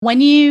When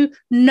you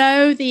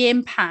know the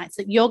impact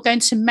that you're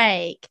going to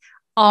make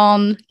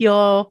on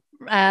your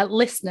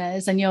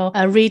listeners and your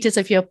readers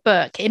of your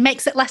book, it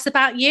makes it less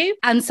about you.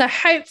 And so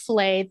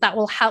hopefully that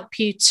will help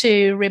you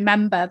to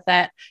remember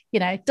that,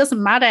 it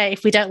doesn't matter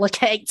if we don't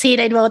look at 18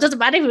 anymore. It doesn't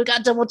matter if we've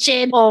got a double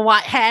chin or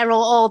white hair or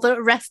all the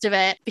rest of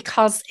it,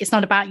 because it's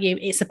not about you.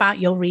 It's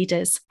about your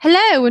readers.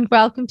 Hello and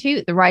welcome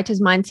to The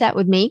Writer's Mindset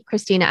with me,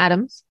 Christina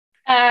Adams.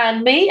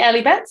 And me,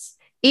 Ellie Betts.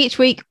 Each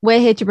week, we're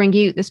here to bring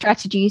you the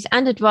strategies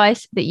and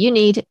advice that you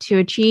need to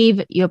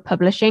achieve your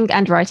publishing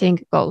and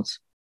writing goals.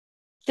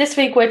 This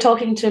week, we're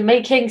talking to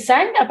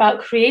Tsang about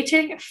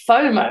creating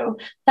FOMO.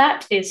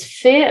 That is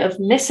fear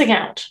of missing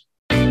out.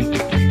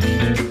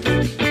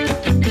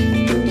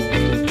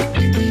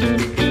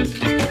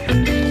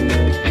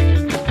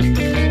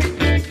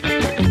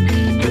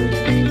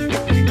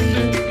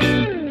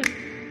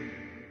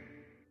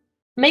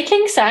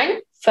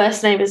 Tsang,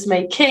 first name is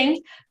May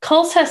King,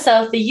 calls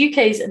herself the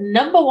UK's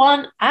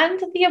 #1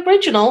 and the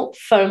original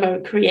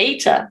FOMO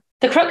creator.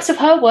 The crux of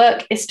her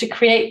work is to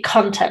create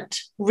content,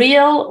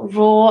 real,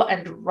 raw,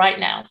 and right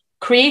now.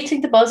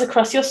 Creating the buzz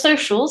across your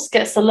socials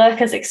gets the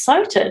lurkers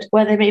excited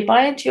where they may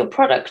buy into your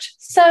product,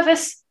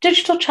 service,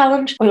 digital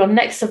challenge, or your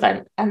next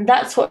event. And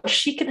that's what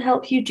she can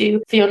help you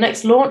do for your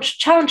next launch,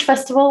 challenge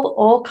festival,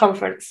 or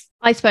conference.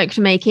 I spoke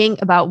to May King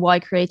about why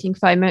creating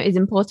FOMO is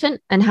important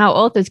and how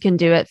authors can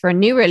do it for a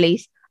new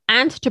release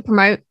and to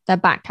promote their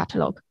back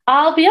catalogue.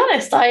 I'll be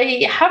honest,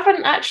 I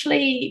haven't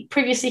actually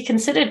previously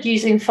considered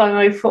using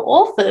FOMO for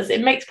authors.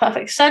 It makes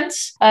perfect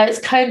sense. It's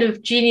kind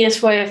of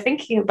genius way of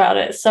thinking about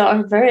it. So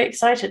I'm very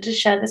excited to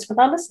share this with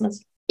our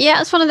listeners.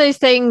 Yeah, it's one of those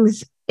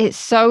things. It's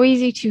so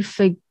easy to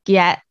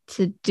forget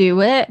to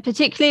do it,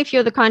 particularly if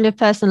you're the kind of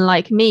person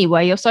like me,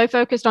 where you're so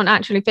focused on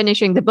actually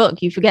finishing the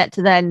book, you forget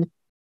to then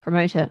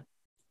promote it.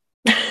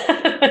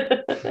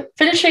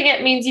 Finishing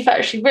it means you've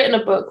actually written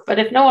a book, but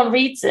if no one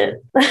reads it...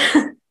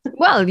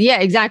 Well, yeah,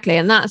 exactly.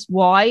 And that's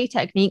why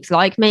techniques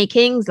like May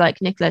King's,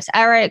 like Nicholas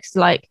Eric's,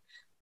 like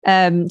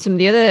some of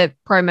the other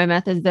promo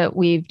methods that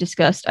we've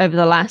discussed over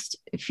the last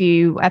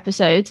few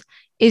episodes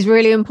is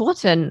really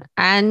important.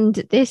 And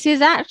this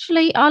is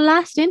actually our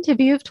last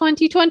interview of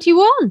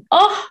 2021.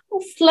 Oh,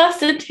 this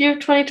last interview of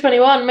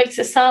 2021 makes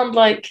it sound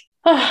like,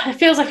 it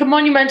feels like a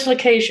monumental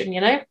occasion,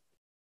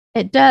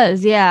 It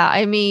does, yeah.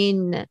 I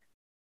mean...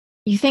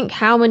 You think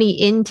how many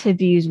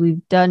interviews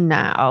we've done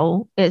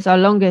now. It's our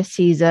longest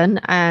season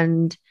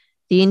and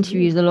the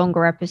interviews are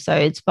longer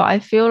episodes, but I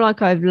feel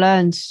like I've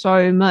learned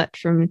so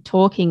much from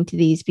talking to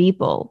these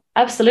people.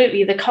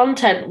 Absolutely. The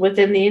content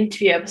within the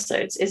interview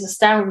episodes is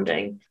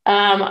astounding.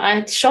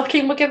 It's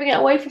shocking we're giving it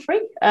away for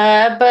free,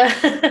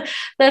 but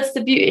that's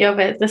the beauty of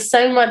it. There's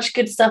so much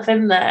good stuff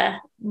in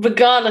there,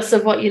 regardless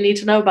of what you need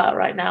to know about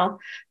right now.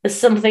 There's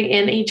something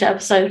in each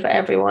episode for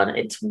everyone.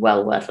 It's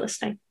well worth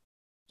listening.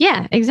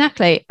 Yeah,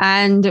 exactly.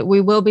 And we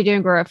will be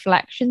doing a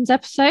reflections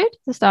episode at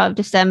the start of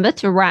December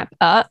to wrap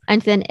up.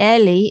 And then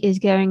Ellie is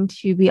going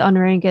to be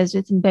honouring us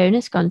with some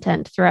bonus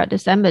content throughout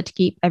December to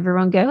keep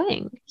everyone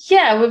going.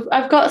 Yeah,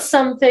 I've got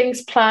some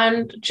things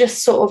planned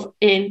just sort of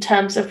in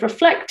terms of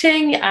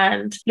reflecting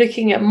and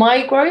looking at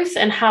my growth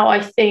and how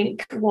I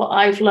think what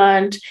I've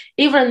learned,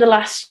 even in the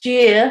last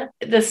year,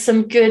 there's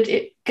some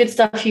good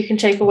stuff you can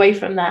take away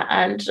from that.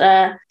 And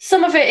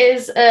some of it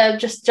is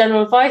just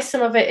general advice.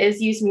 Some of it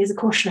is use me as a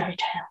cautionary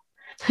tale.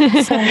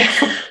 So.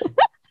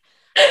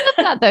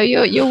 that though,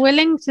 you're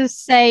willing to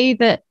say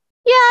that,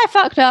 yeah, I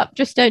fucked up.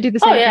 Just don't do the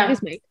same thing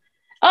as me.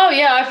 Oh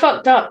yeah, I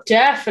fucked up,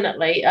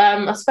 definitely.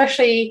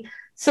 Especially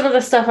some of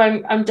the stuff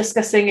I'm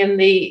discussing in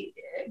the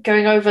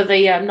going over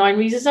the 9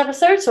 Reasons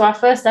episode. So our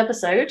first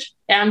episode,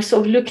 I'm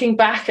sort of looking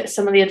back at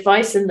some of the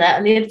advice in there,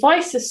 and the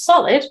advice is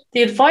solid.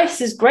 The advice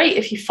is great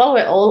if you follow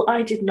it all.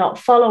 I did not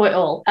follow it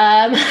all.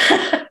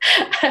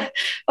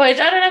 Which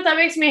I don't know if that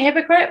makes me a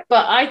hypocrite,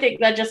 but I think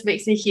that just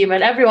makes me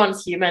human.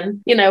 Everyone's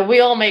human. We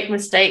all make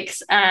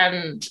mistakes,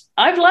 and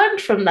I've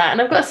learned from that,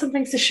 and I've got some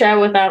things to share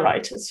with our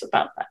writers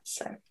about that.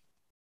 So.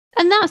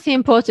 And that's the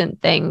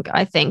important thing,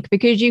 I think,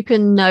 because you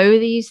can know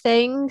these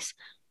things,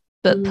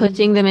 but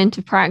putting them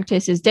into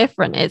practice is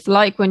different. It's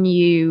like when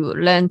you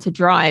learn to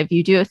drive,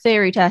 you do a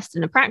theory test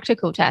and a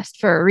practical test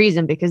for a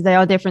reason, because they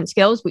are different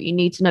skills, but you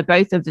need to know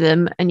both of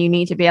them and you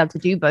need to be able to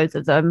do both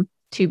of them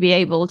to be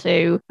able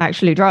to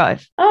actually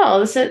drive.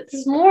 Oh,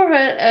 there's more of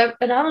an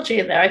analogy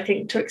in there, I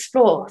think, to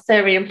explore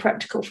theory and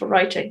practical for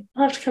writing.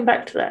 I'll have to come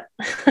back to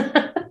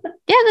that.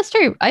 Yeah, that's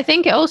true. I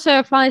think it also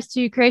applies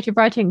to creative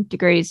writing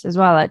degrees as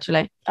well,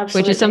 actually.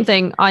 Absolutely. Which is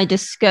something I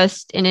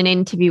discussed in an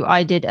interview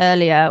I did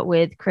earlier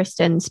with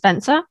Kristen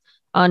Spencer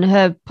on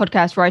her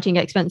podcast, Writing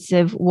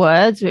Expensive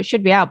Words, which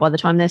should be out by the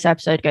time this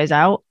episode goes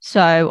out.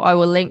 So I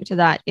will link to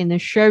that in the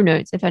show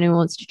notes if anyone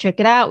wants to check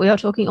it out. We are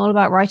talking all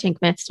about writing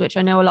myths, which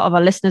I know a lot of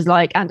our listeners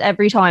like. And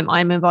every time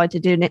I'm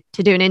invited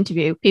to do an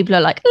interview, people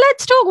are like,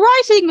 let's talk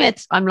writing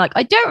myths. I'm like,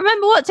 I don't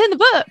remember what's in the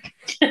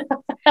book.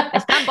 I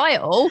stand by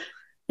it all,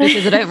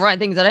 because I don't write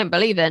things I don't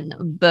believe in.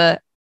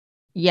 But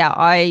yeah,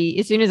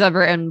 as soon as I've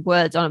written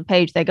words on a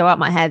page, they go out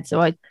my head.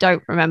 So I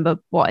don't remember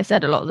what I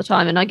said a lot of the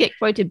time. And I get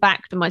quoted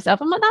back to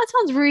myself. I'm like, that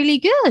sounds really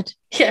good.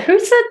 Yeah, who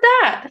said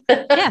that?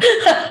 Yeah.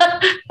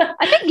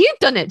 I think you've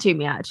done it to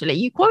me, actually.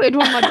 You quoted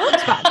one of my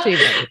books back to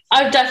me.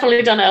 I've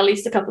definitely done it at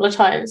least a couple of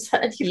times.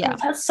 And you've Yeah.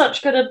 that's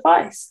such good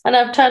advice. And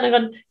I'm turning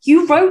on,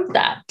 you wrote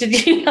that.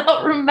 Did you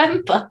not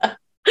remember?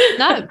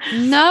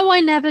 No,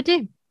 I never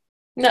do.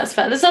 That's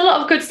fair. There's a lot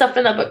of good stuff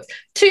in that book.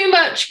 Too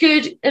much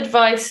good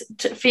advice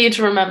for you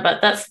to remember.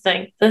 That's the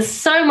thing. There's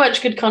so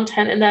much good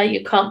content in there,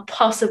 you can't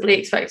possibly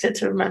expect it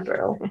to remember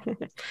it all.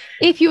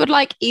 If you would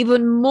like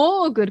even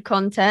more good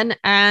content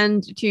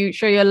and to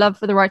show your love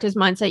for the writer's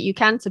mindset, you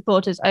can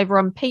support us over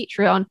on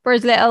Patreon for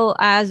as little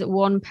as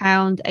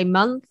 £1 a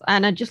month.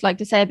 And I'd just like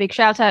to say a big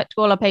shout out to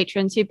all our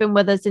patrons who've been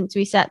with us since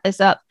we set this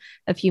up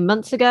a few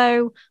months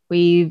ago.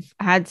 We've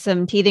had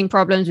some teething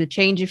problems. We've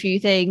changed a few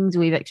things.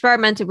 We've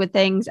experimented with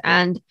things,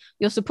 and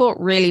your support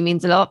really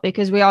means a lot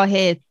because we are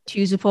here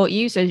to support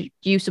you. So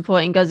you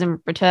supporting us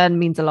in return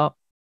means a lot.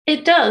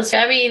 It does.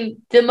 I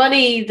mean, the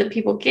money that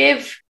people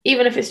give,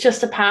 even if it's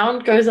just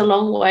 £1, goes a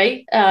long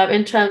way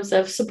in terms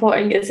of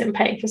supporting us in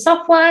paying for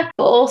software,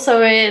 but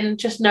also in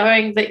just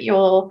knowing that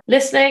you're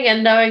listening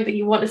and knowing that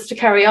you want us to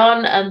carry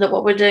on and that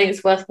what we're doing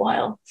is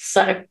worthwhile.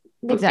 So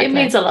exactly. It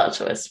means a lot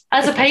to us.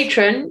 As a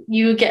patron,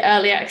 you get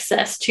early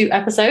access to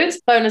episodes,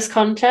 bonus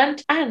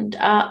content, and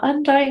our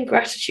undying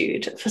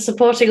gratitude for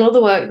supporting all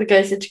the work that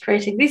goes into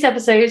creating these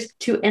episodes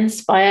to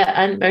inspire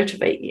and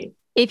motivate you.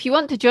 If you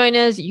want to join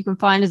us, you can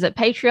find us at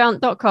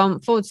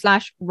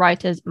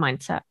patreon.com/writers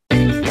mindset.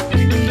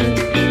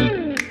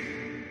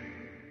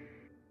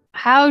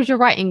 How's your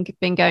writing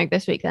been going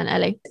this week then,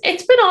 Ellie?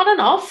 It's been on and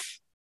off.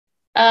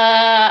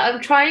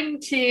 I'm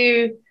trying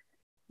to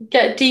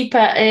get deeper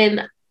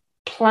in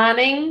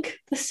planning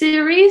the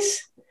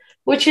series,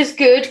 which is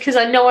good because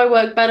I know I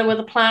work better with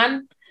a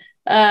plan.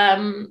 I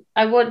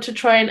want to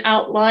try and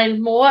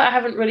outline more. I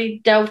haven't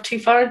really delved too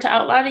far into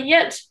outlining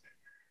yet,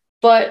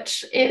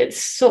 but it's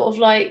sort of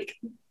like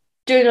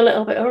doing a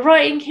little bit of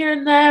writing here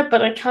and there,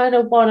 but I kind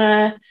of want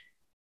to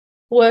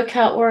work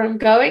out where I'm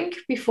going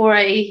before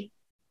I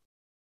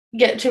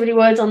get too many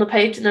words on the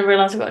page and then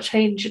realize I've got to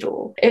change it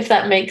all, if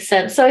that makes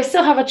sense. So I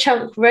still have a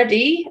chunk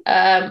ready,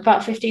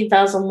 about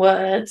 15,000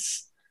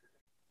 words,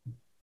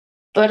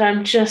 but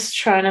I'm just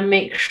trying to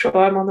make sure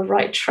I'm on the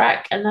right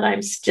track and that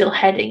I'm still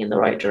heading in the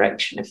right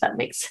direction, if that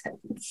makes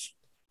sense.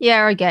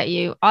 Yeah, I get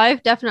you.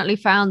 I've definitely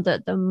found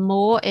that the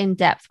more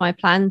in-depth my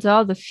plans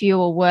are, the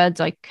fewer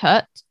words I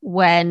cut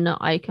when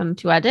I come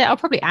to edit. I'll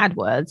probably add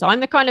words.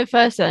 I'm the kind of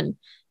person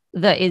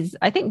that is,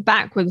 I think,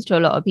 backwards to a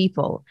lot of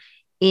people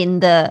in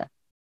the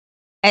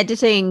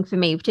editing for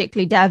me,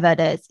 particularly dev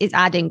edits, is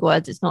adding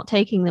words. It's not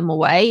taking them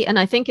away. And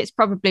I think it's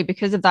probably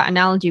because of that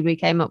analogy we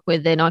came up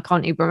with in, I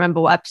can't even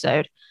remember what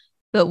episode,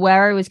 but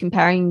where I was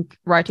comparing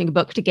writing a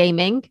book to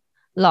gaming.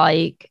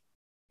 Like,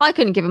 I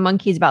couldn't give a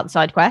monkeys about the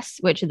side quests,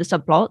 which are the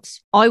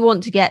subplots. I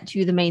want to get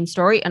to the main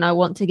story and I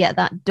want to get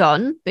that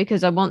done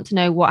because I want to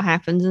know what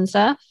happens and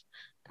stuff.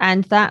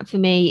 And that for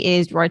me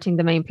is writing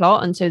the main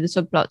plot. And so the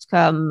subplots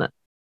come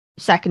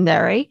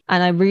secondary.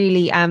 And I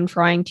really am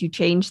trying to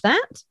change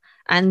that.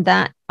 And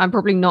that I'm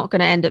probably not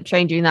going to end up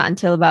changing that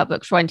until about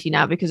book 20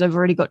 now, because I've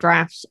already got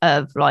drafts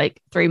of like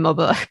 3 more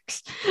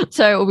books.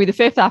 So it will be the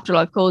 5th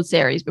Afterlife Calls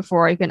series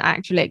before I can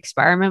actually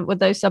experiment with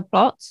those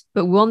subplots.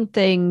 But one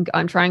thing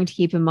I'm trying to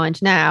keep in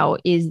mind now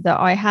is that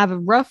I have a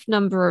rough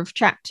number of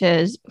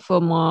chapters for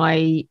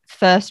my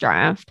first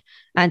draft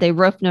and a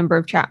rough number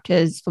of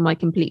chapters for my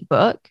complete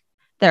book.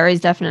 There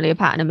is definitely a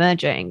pattern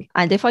emerging.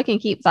 And if I can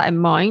keep that in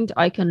mind,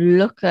 I can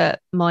look at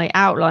my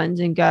outlines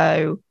and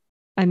go,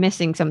 I'm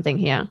missing something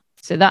here.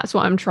 So that's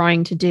what I'm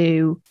trying to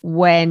do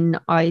when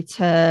I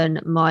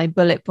turn my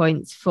bullet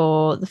points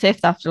for the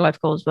 5th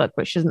Afterlife Calls book,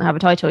 which doesn't have a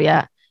title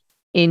yet,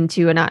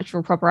 into an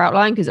actual proper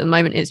outline, because at the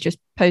moment it's just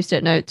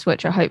post-it notes,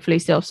 which are hopefully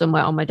still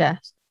somewhere on my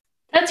desk.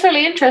 That's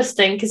really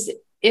interesting because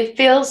it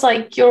feels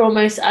like you're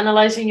almost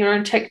analysing your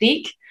own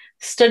technique,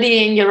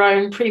 studying your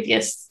own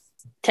previous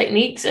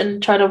techniques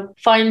and trying to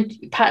find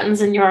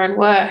patterns in your own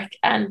work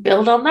and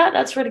build on that.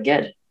 That's really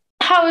good.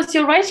 How has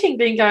your writing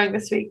been going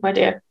this week, my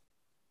dear?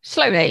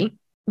 Slowly,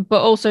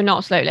 but also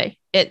not slowly.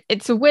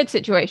 It's a weird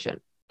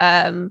situation.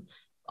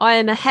 I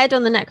am ahead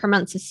on the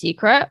Necromancer's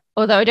Secret,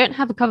 although I don't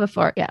have a cover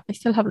for it yet. I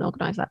still haven't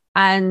organized that.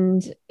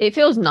 And it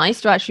feels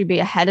nice to actually be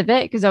ahead of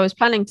it because I was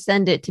planning to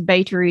send it to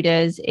beta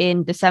readers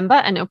in December,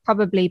 and it'll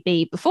probably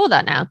be before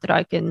that now that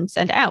I can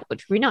send it out,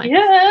 which would be nice.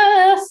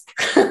 Yes!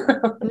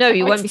 No,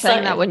 you won't be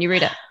saying that when you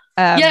read it.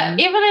 Yeah,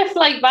 even if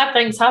like bad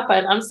things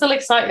happen, I'm still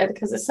excited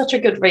because it's such a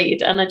good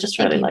read and I just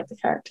really like the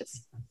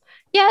characters.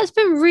 Yeah, it's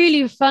been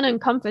really fun and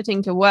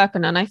comforting to work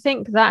on. And I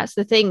think that's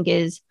the thing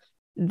is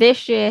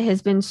this year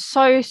has been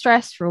so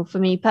stressful for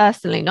me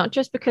personally, not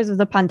just because of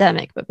the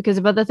pandemic, but because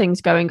of other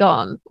things going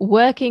on.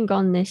 Working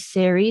on this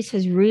series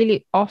has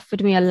really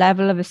offered me a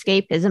level of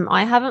escapism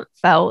I haven't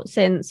felt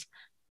since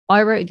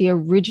I wrote the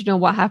original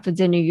What Happens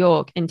in New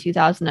York in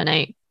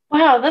 2008.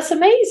 Wow, that's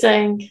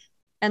amazing.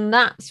 And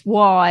that's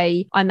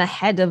why I'm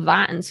ahead of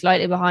that and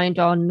slightly behind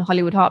on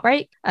Hollywood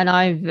Heartbreak. And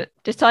I've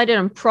decided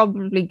I'm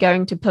probably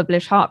going to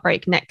publish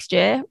Heartbreak next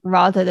year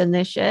rather than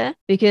this year,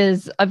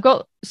 because I've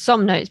got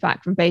some notes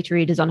back from beta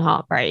readers on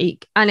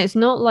Heartbreak. And it's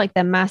not like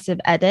they're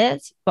massive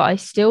edits, but I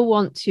still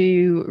want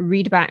to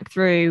read back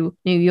through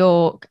New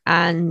York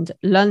and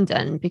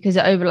London because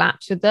it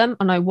overlaps with them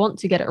and I want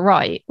to get it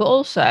right. But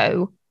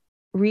also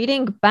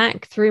reading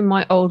back through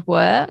my old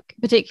work,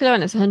 particularly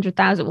when it's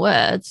 100,000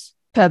 words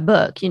per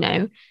book, you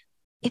know,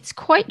 it's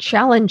quite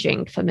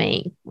challenging for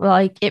me.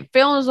 Like, it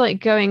feels like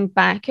going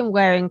back and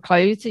wearing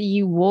clothes that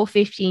you wore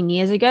 15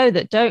 years ago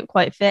that don't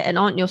quite fit and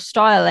aren't your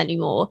style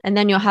anymore. And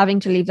then you're having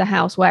to leave the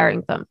house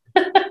wearing them.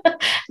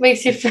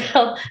 Makes you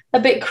feel a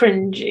bit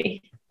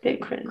cringy.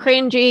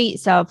 Cringy,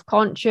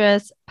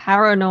 self-conscious,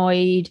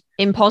 paranoid,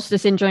 imposter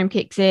syndrome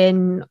kicks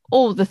in,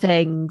 all the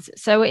things.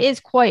 So it is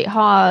quite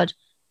hard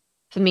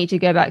for me to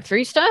go back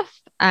through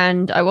stuff.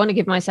 And I want to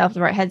give myself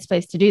the right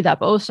headspace to do that.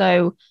 But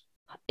also,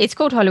 it's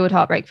called Hollywood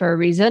Heartbreak for a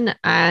reason.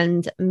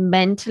 And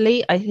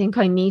mentally, I think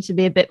I need to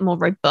be a bit more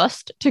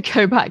robust to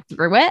go back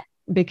through it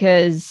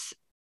because,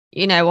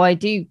 you know, I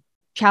do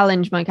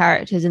challenge my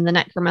characters in The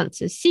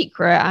Necromancer's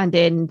Secret and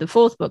in the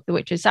fourth book, The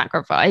Witch's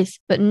Sacrifice,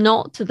 but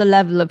not to the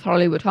level of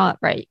Hollywood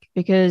Heartbreak,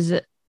 because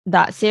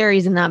that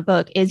series in that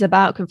book is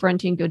about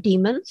confronting your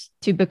demons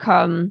to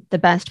become the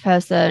best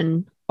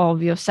person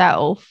of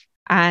yourself.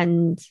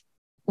 And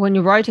when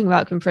you're writing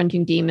about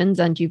confronting demons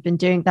and you've been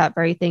doing that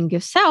very thing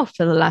yourself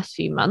for the last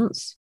few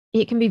months,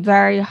 it can be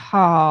very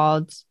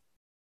hard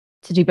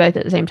to do both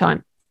at the same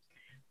time.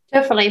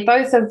 Definitely.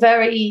 Both are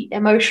very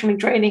emotionally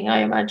draining,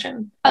 I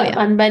imagine,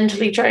 and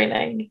mentally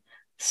draining.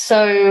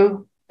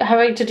 So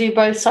having to do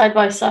both side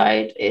by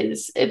side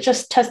it's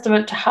just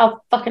testament to how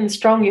fucking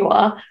strong you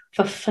are,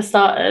 for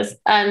starters,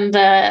 and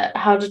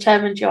how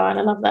determined you are. And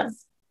I love that.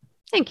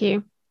 Thank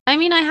you. I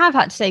mean, I have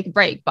had to take a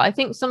break, but I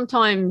think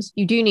sometimes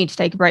you do need to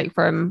take a break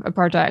from a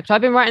project.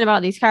 I've been writing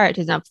about these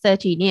characters now for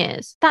 13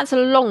 years. That's a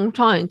long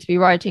time to be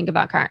writing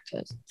about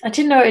characters. I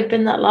didn't know it'd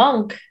been that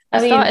long.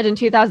 I started in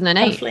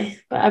 2008. Definitely.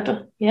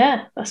 But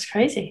yeah, that's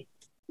crazy.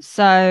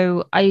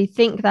 So I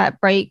think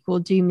that break will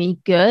do me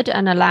good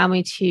and allow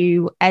me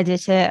to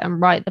edit it and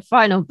write the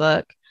final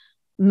book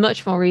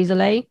much more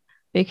easily.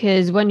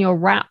 Because when you're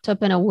wrapped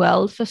up in a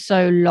world for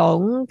so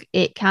long,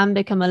 it can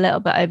become a little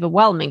bit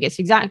overwhelming. It's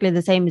exactly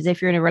the same as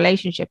if you're in a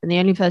relationship and the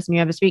only person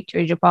you ever speak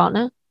to is your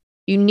partner.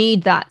 You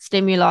need that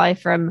stimuli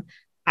from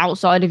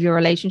outside of your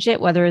relationship,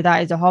 whether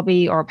that is a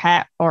hobby or a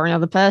pet or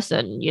another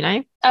person, you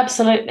know?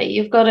 Absolutely.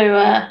 You've got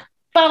to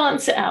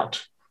balance it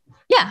out.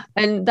 Yeah,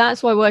 and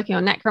that's why working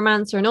on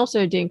Necromancer and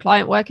also doing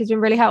client work has been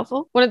really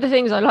helpful. One of the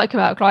things I like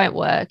about client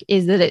work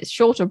is that it's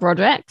shorter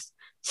projects.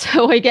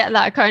 So I get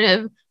that kind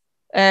of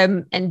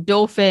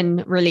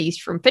endorphin release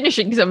from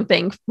finishing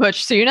something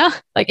much sooner.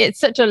 Like, it's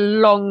such a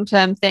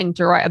long-term thing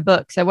to write a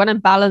book. So when I'm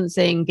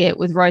balancing it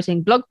with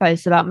writing blog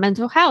posts about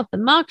mental health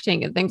and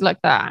marketing and things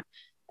like that,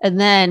 and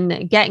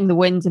then getting the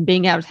wins and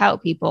being able to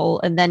help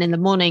people, and then in the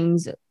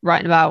mornings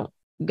writing about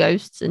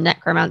ghosts and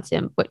necromancy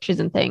and witches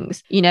and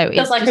things, you know,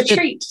 it's like a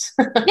treat.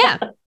 Yeah,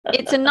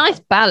 it's a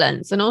nice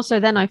balance. And also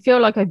then I feel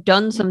like I've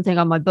done something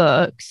on my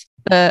books,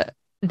 but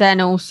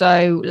then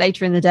also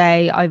later in the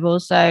day, I've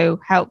also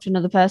helped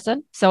another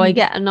person. So I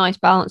get a nice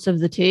balance of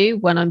the two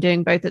when I'm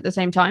doing both at the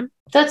same time.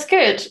 That's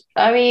good.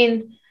 I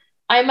mean,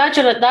 I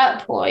imagine at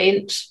that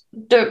point,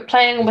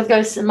 playing with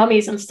ghosts and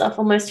mummies and stuff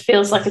almost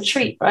feels like a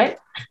treat, right?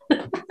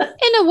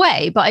 In a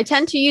way, but I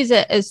tend to use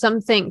it as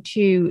something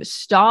to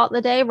start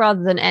the day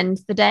rather than end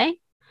the day,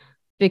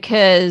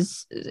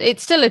 because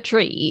it's still a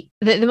treat.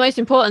 The most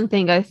important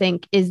thing, I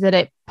think, is that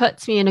it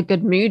puts me in a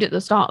good mood at the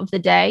start of the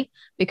day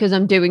because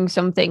I'm doing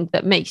something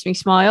that makes me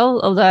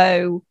smile.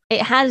 Although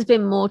it has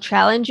been more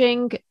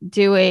challenging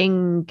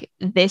doing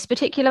this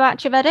particular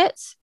batch of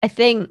edits, I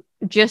think,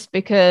 just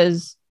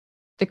because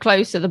the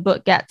closer the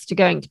book gets to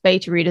going to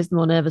beta readers, the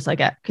more nervous I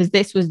get, because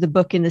this was the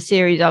book in the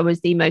series I was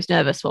the most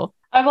nervous for.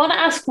 I want to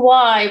ask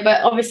why,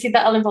 but obviously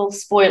that'll involve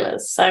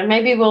spoilers. So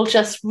maybe we'll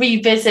just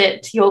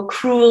revisit your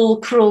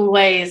cruel, cruel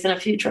ways in a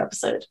future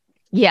episode.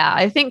 Yeah,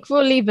 I think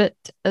we'll leave it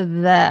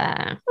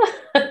there.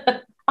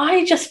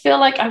 I just feel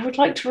like I would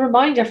like to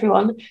remind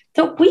everyone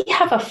that we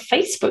have a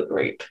Facebook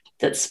group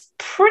that's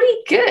pretty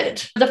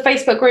good. The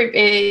Facebook group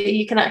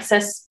you can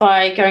access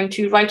by going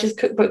to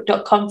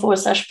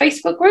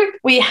writerscookbook.com/Facebook group.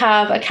 We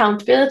have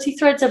accountability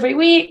threads every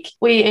week.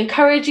 We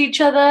encourage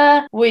each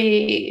other.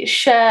 We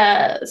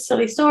share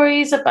silly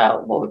stories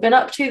about what we've been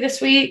up to this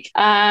week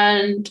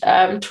and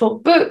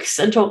talk books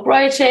and talk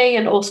writing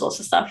and all sorts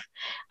of stuff.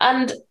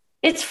 And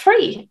it's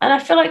free. And I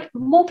feel like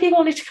more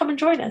people need to come and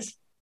join us.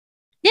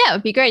 Yeah, it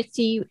would be great to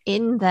see you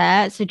in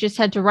there. So just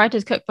head to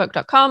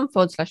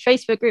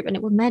writerscookbook.com/Facebook group and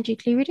it will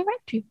magically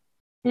redirect you.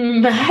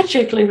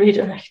 Magically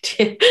redirect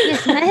you.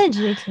 Yes,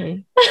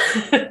 magically.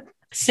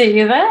 See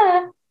you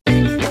there.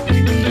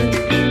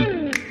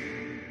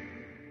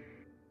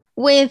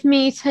 with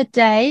me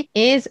today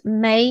is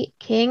Mei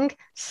King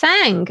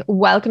Tsang.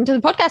 Welcome to the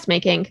podcast, Mei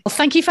King. Well,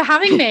 thank you for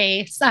having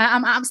me.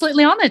 I'm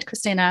absolutely honoured,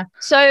 Christina.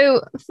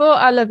 So for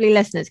our lovely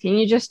listeners, can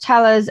you just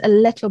tell us a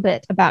little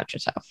bit about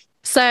yourself?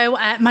 So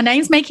my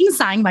name's Mei King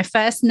Tsang. My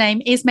first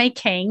name is Mei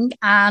King,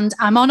 and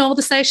I'm on all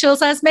the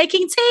socials as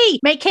Making Tea.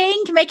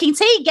 Making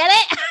tea, get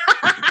it?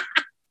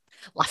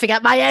 Laughing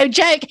at my own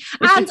joke.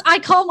 And I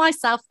call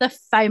myself the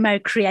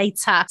FOMO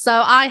creator. So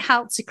I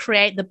help to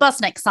create the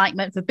buzz and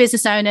excitement for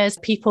business owners,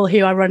 people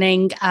who are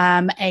running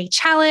a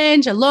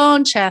challenge, a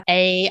launch,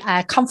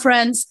 a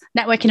conference,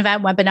 networking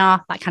event,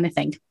 webinar, that kind of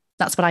thing.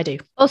 That's what I do.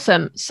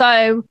 Awesome.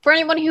 So for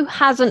anyone who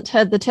hasn't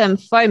heard the term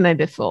FOMO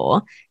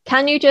before,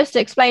 can you just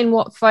explain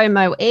what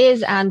FOMO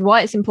is and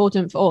why it's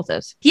important for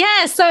authors?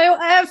 Yeah. So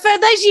for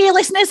those of you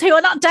listeners who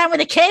are not down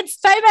with the kids,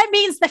 FOMO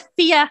means the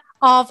fear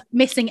of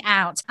missing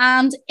out.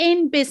 And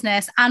in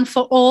business and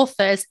for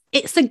authors,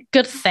 it's a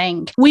good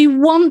thing. We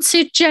want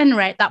to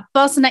generate that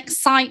buzz and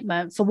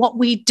excitement for what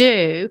we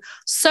do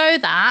so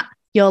that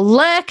your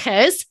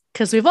lurkers,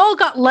 because we've all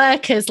got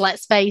lurkers,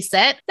 let's face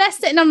it, they're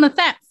sitting on the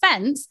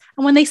fence.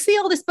 And when they see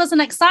all this buzz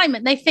and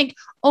excitement, they think,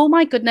 oh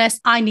my goodness,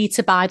 I need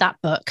to buy that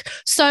book.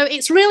 So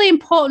it's really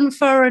important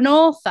for an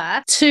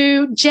author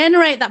to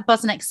generate that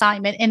buzz and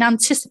excitement in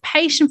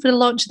anticipation for the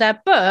launch of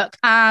their book.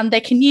 And they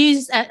can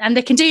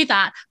do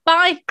that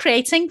by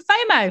creating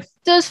FOMO.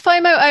 Does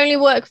FOMO only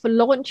work for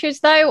launches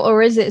though,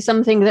 or is it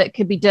something that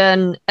could be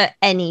done at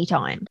any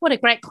time? What a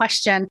great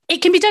question.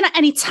 It can be done at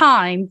any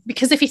time,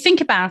 because if you think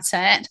about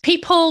it,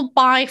 people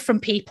buy from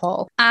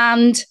people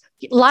and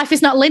life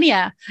is not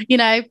linear. You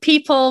know,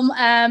 people,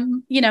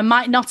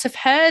 might not have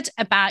heard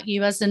about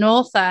you as an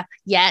author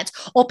yet,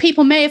 or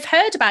people may have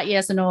heard about you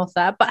as an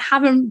author, but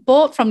haven't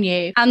bought from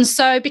you. And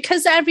so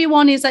because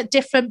everyone is at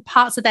different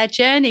parts of their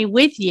journey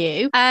with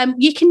you,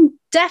 you can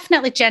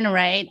definitely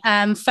generate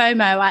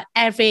FOMO at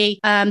every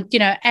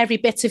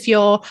bit of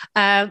your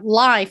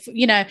life,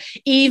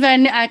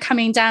 even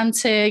coming down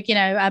to,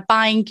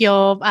 buying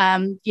your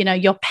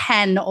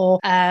pen or,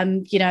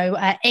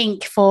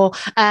 ink for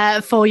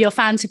your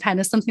fancy pen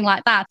or something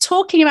like that.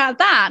 Talking about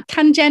that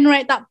can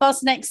generate that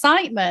buzz and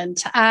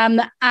excitement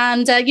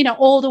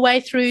all the way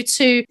through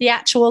to the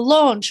actual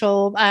launch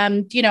or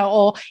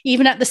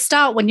even at the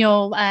start when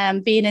you're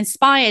being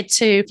inspired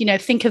to,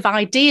 think of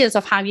ideas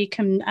of how you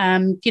can,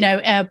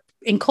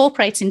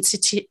 incorporate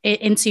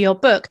into your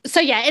book. So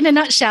yeah, in a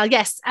nutshell,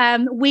 yes,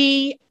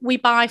 we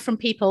buy from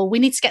people. We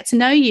need to get to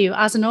know you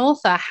as an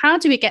author. How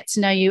do we get to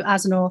know you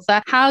as an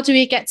author? How do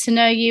we get to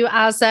know you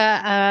as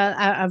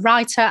a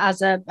writer,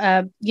 as at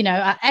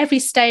every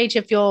stage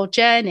of your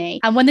journey?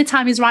 And when the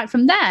time is right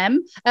from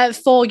them,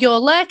 for your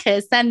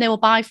lurkers, then they will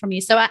buy from you.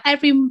 So at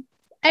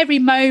every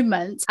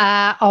moment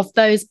of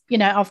those,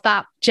 of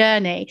that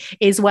journey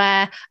is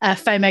where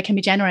FOMO can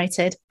be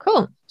generated.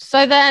 Cool.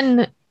 So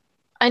then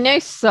I know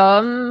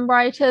some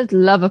writers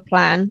love a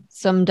plan,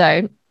 some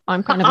don't.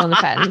 I'm kind of on the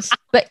fence.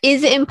 But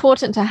is it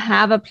important to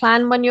have a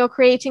plan when you're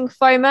creating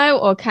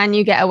FOMO, or can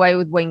you get away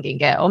with winging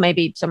it, or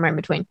maybe somewhere in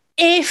between?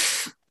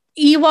 If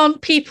you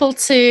want people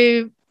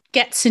to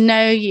get to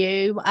know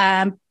you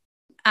and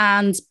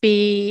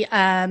be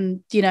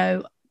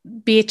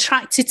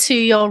attracted to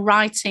your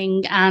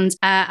writing and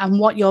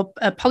what you're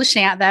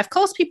publishing out there, of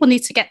course, people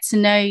need to get to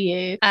know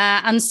you.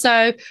 And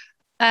so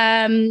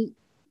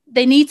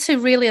they need to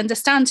really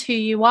understand who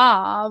you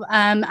are.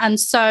 And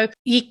so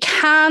you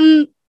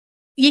can,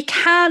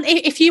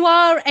 if you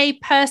are a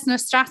person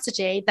of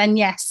strategy, then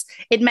yes,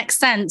 it makes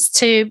sense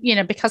to,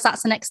 because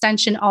that's an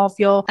extension of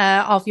your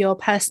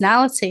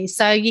personality.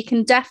 So you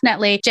can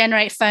definitely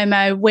generate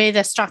FOMO with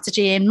a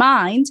strategy in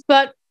mind.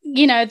 But,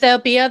 there'll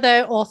be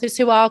other authors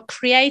who are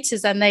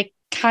creators and they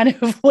kind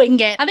of wing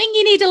it. I think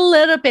you need a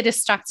little bit of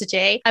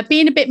strategy,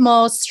 being a bit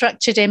more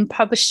structured in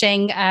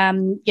publishing,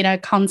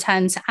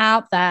 content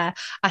out there,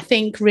 I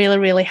think really,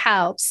 really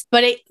helps.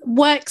 But it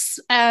works.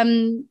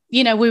 We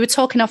were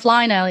talking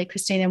offline earlier,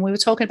 Christine, and we were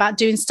talking about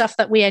doing stuff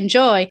that we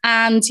enjoy.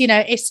 And,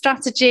 if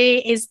strategy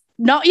is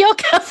not your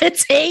cup of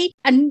tea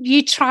and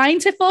you're trying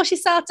to force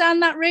yourself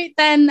down that route,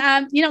 then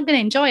you're not going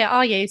to enjoy it,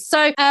 are you?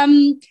 So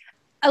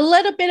a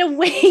little bit of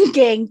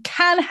winging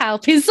can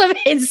help in some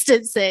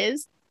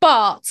instances,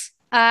 but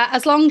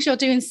as long as you're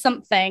doing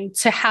something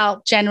to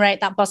help generate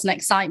that buzz and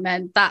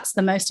excitement, that's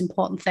the most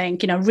important thing.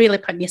 Really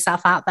putting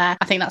yourself out there.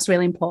 I think that's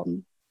really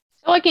important.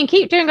 So I can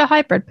keep doing a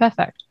hybrid.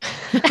 Perfect.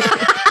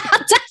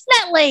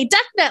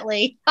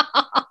 Definitely.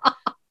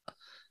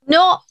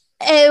 Not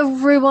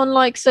everyone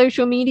likes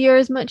social media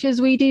as much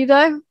as we do,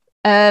 though.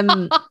 I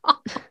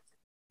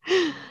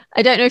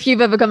don't know if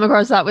you've ever come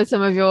across that with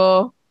some of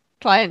your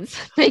clients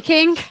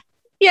making.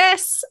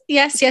 Yes.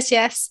 Yeah.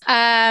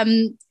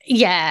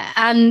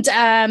 And,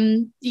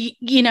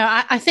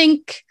 I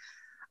think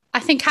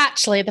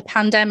actually the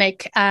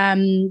pandemic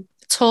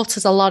taught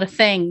us a lot of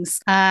things.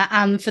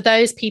 And for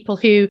those people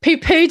who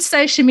poo-pooed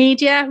social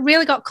media,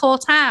 really got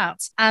caught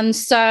out. And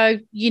so,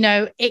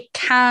 it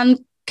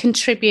can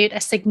contribute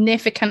a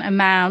significant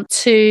amount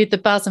to the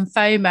buzz and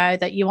FOMO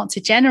that you want to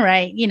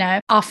generate. You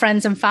know, our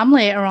friends and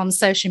family are on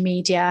social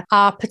media,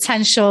 our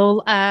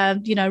potential,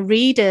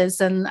 readers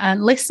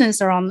and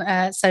listeners are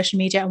on social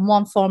media in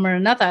one form or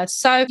another.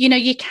 So, you know,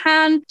 you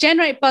can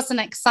generate buzz and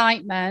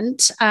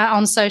excitement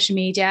on social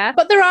media,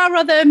 but there are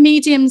other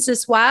mediums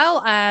as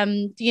well.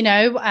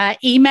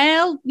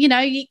 Email, you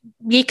know,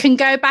 you can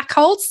go back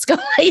old school.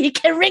 You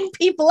can ring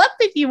people up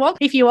if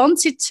you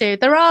wanted to.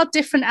 There are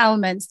different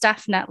elements,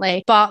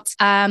 definitely, but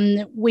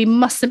we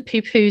mustn't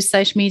poo-poo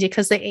social media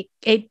because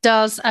it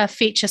does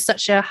feature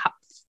such a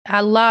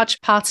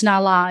large part in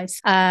our lives.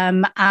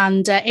 And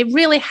it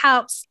really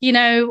helps,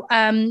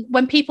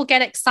 when people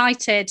get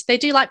excited, they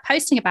do like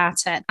posting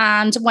about it.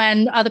 And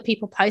when other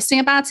people posting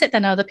about it,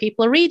 then other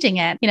people are reading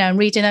it, and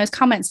reading those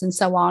comments and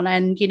so on.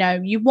 And,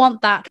 you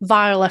want that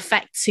viral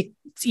effect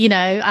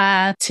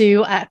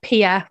to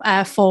appear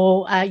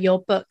for your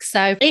book.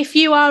 So if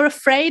you are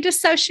afraid of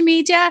social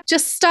media,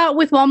 just start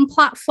with one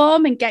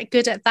platform and get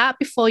good at that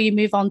before you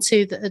move on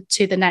to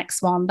the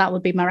next one. That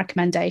would be my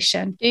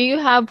recommendation. Do you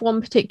have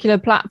one particular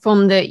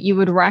platform that you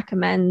would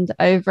recommend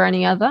over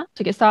any other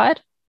to get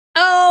started?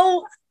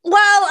 Oh, well,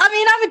 I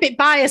mean, I'm a bit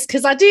biased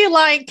because I do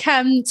like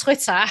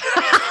Twitter.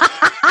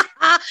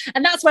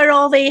 And that's where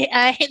all the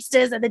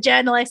hipsters and the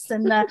journalists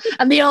and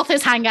the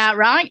authors hang out,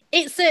 right?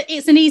 It's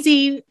an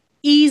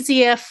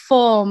easier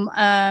form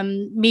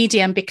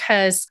medium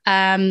because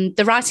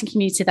the writing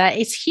community there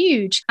is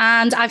huge,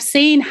 and I've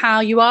seen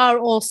how you are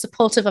all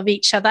supportive of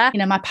each other.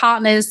 My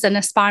partner's an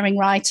aspiring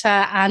writer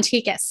and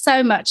he gets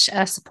so much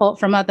support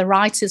from other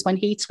writers when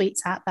he tweets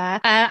out there,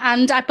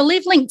 and I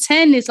believe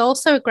LinkedIn is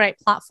also a great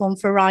platform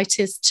for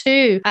writers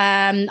too.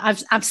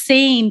 I've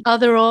seen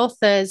other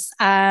authors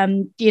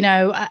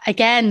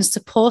again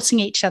supporting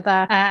each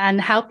other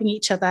and helping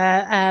each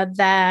other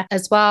there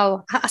as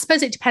well. I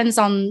suppose it depends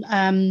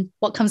on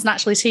what comes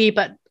naturally to you,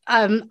 but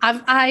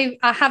I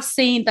have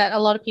seen that a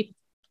lot of people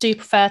do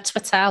prefer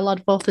Twitter. A lot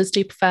of authors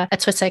do prefer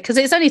Twitter because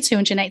it's only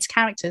 280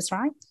 characters,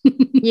 right?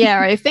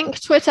 Yeah, I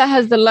think Twitter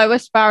has the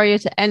lowest barrier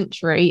to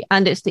entry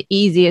and it's the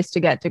easiest to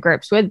get to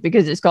grips with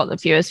because it's got the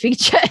fewest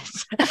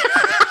features.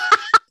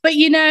 But,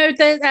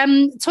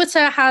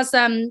 Twitter has,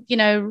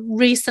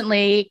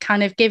 recently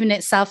kind of given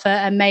itself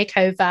a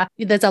makeover.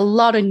 There's a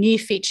lot of new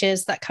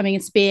features that are coming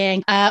into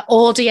being.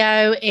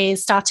 Audio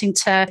is starting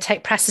to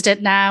take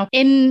precedent now.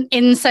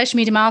 In social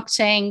media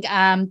marketing,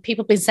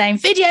 people have been saying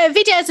video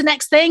is the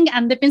next thing.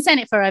 And they've been saying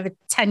it for over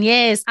 10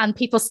 years. And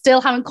people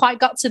still haven't quite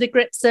got to the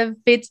grips of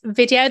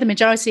video, the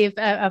majority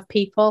of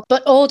people.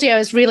 But audio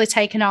has really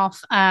taken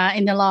off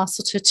in the last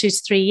sort of 2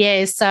 to 3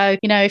 years. So,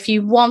 if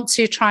you want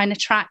to try and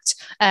attract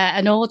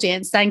an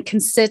audience, then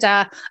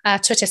consider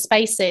Twitter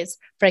Spaces,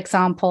 for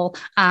example,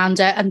 and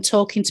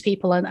talking to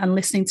people and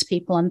listening to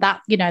people, and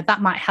that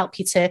that might help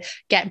you to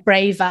get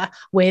braver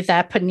with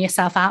putting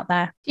yourself out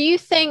there. Do you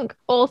think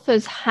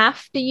authors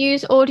have to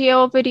use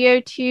audio or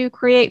video to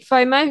create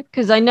FOMO?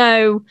 Because I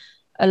know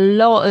a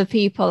lot of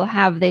people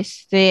have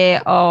this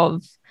fear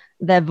of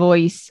their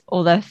voice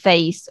or their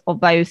face or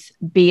both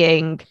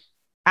being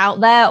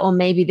out there, or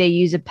maybe they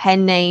use a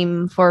pen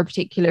name for a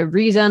particular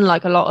reason,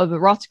 like a lot of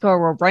erotica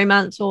or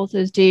romance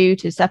authors do,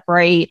 to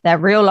separate their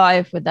real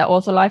life with their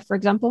author life, for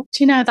example.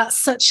 Do you know, that's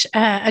such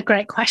a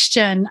great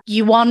question.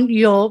 You want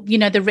your,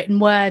 the written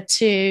word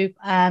to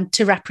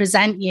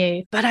represent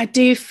you, but I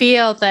do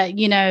feel that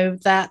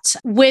that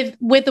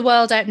with the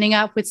world opening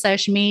up with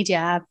social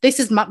media, this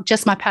is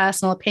just my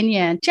personal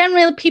opinion.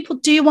 Generally, people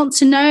do want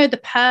to know the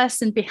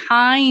person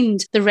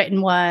behind the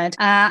written word,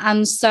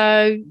 and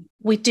so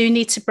we do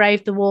need to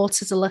brave the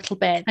waters a little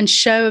bit and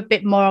show a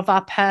bit more of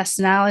our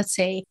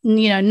personality,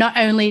 not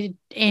only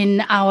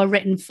in our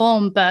written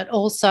form, but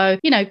also,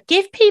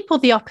 give people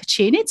the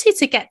opportunity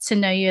to get to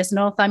know you as an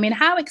author. I mean,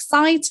 how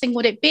exciting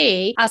would it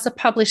be as a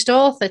published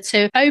author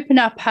to open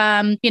up,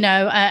 an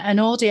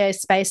audio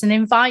space and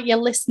invite your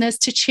listeners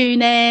to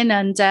tune in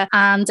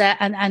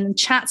and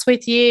chat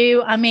with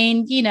you? I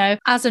mean,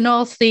 as an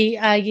author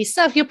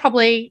yourself, you're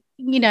probably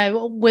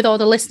with all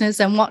the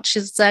listeners and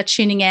watchers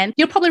tuning in,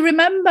 you'll probably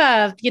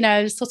remember,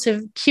 sort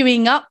of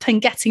queuing up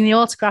and getting the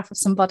autograph of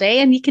somebody.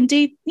 And you can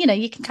do,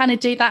 you can kind of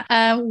do that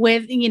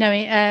with,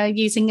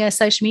 using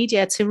social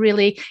media to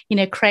really,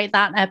 create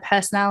that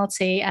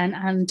personality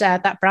and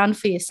that brand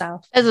for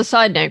yourself. As a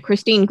side note,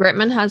 Christine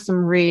Gritman has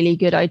some really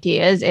good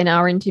ideas in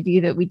our interview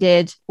that we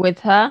did with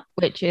her,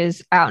 which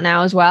is out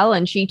now as well.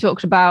 And she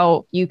talked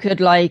about you could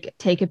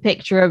take a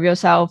picture of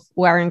yourself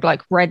wearing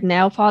red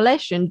nail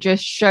polish and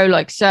just show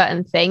certain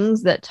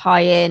things that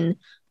tie in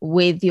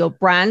with your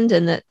brand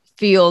and that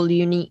feel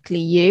uniquely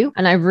you.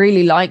 And I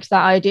really liked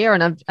that idea.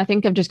 And I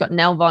think I've just got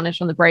nail varnish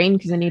on the brain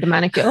because I need a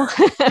manicure.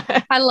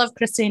 I love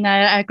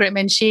Christina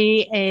Gritman.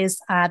 She is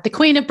the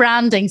queen of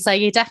branding. So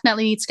you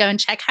definitely need to go and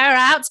check her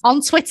out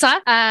on Twitter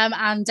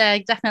and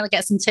definitely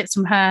get some tips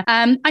from her.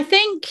 I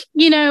think,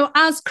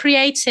 as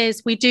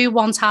creators, we do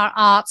want our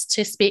art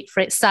to speak for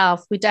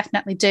itself. We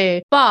definitely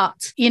do.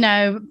 But,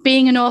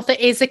 being an author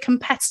is a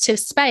competitive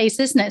space,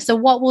 isn't it? So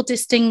what will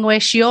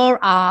distinguish your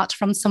art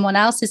from someone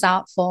else's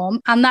art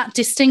form? And that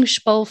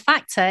distinguishable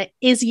factor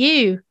is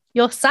you,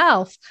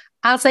 yourself,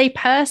 as a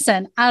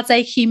person, as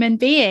a human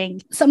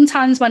being.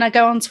 Sometimes when I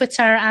go on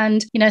Twitter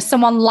and,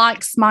 someone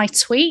likes my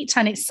tweet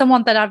and it's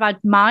someone that I've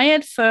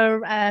admired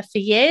for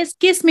years,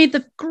 gives me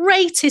the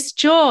greatest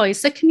joy.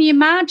 So can you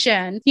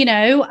imagine, you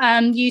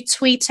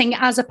tweeting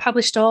as a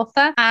published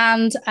author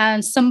and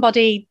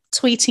somebody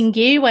tweeting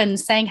you and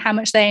saying how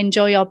much they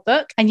enjoy your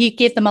book, and you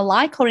give them a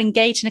like or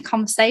engage in a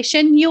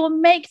conversation, you will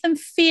make them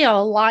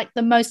feel like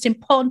the most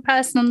important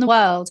person in the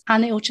world.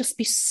 And it will just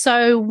be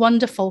so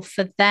wonderful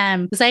for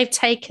them because they've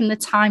taken the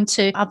time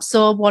to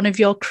absorb one of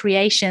your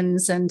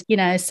creations. And,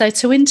 so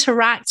to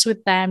interact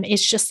with them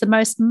is just the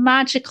most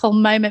magical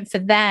moment for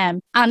them.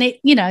 And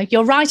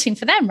you're writing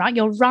for them, right?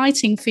 You're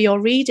writing for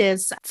your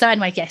readers. So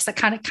anyway, yes, I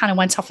kind of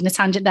went off on a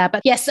tangent there,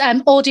 but yes,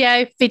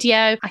 audio,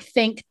 video, I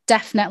think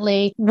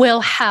definitely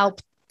will help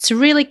to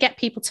really get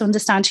people to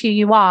understand who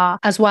you are,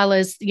 as well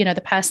as,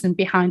 the person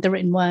behind the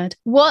written word.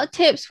 What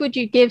tips would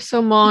you give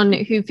someone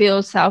who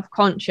feels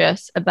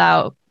self-conscious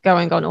about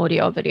going on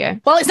audio or video?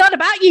 Well, it's not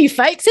about you,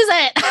 folks, is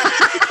it?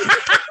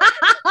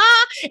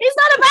 It's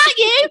not about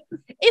you.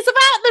 It's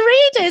about the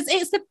readers.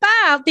 It's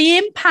about the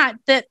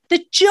impact, that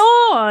the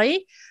joy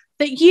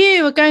that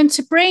you are going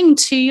to bring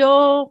to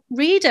your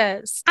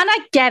readers. And I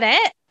get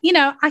it.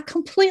 I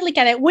completely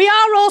get it. We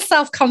are all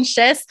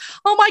self-conscious.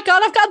 Oh my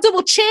God, I've got a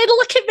double chin.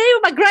 Look at me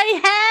with my grey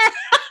hair.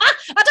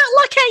 I don't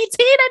look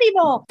 18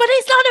 anymore. But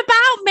it's not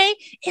about me.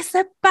 It's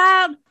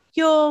about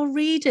your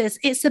readers.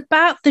 It's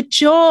about the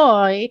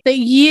joy that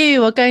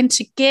you are going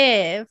to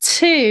give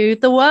to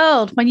the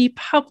world when you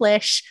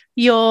publish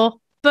your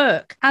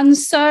book. And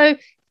so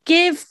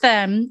give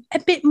them a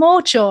bit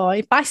more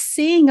joy by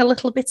seeing a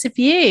little bit of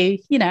you,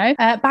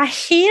 by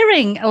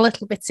hearing a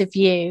little bit of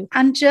you.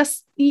 And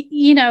just,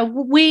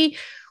 we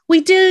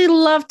do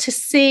love to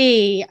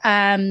see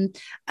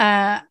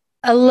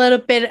a little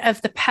bit of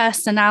the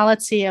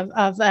personality of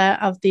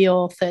the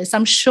authors.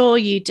 I'm sure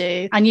you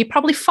do, and you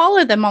probably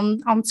follow them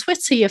on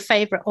Twitter, your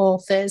favorite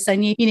authors,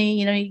 and you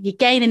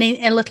gain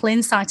a little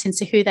insight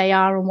into who they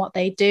are and what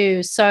they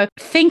do. So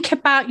think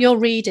about your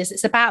readers.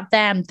 It's about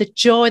them, the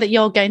joy that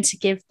you're going to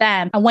give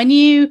them, and when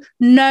you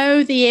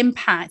know the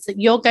impact that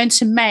you're going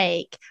to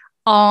make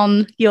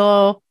on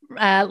your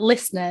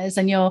listeners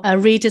and your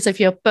readers of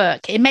your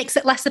book, it makes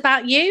it less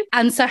about you.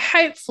 And so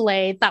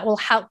hopefully that will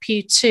help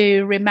you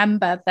to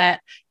remember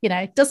that,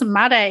 it doesn't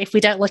matter if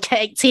we don't look at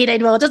 18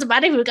 anymore. It doesn't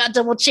matter if we've got a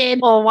double chin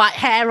or white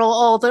hair or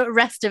all the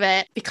rest of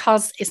it,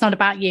 because it's not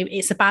about you.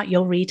 It's about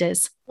your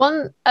readers.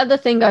 One other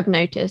thing I've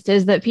noticed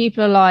is that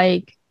people are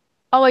like,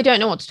 oh, I don't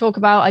know what to talk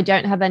about. I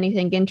don't have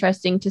anything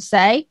interesting to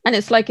say. And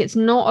it's like, it's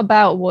not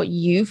about what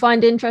you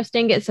find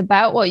interesting. It's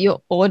about what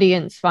your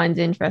audience finds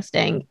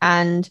interesting.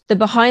 And the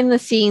behind the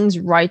scenes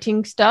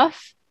writing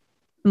stuff,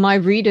 my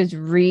readers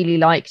really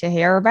like to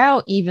hear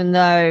about, even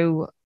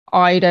though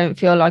I don't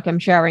feel like I'm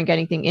sharing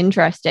anything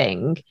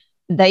interesting.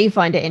 They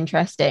find it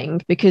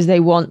interesting because they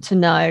want to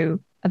know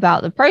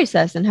about the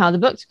process and how the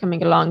book's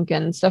coming along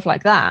and stuff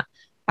like that.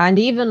 And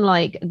even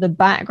like the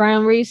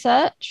background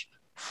research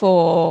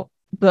for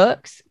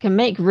books can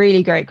make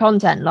really great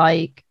content.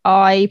 Like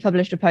I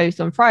published a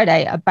post on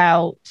Friday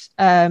about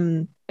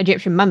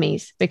Egyptian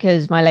mummies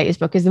because my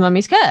latest book is The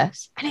Mummy's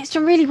Curse, and it's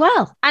done really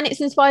well, and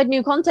it's inspired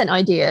new content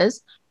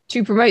ideas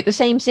to promote the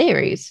same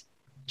series,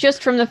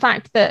 just from the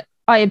fact that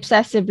I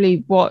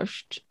obsessively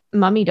watched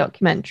mummy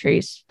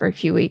documentaries for a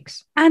few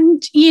weeks.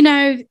 And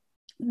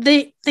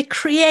the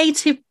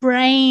creative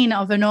brain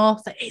of an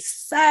author is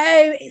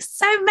so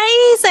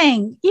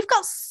amazing. You've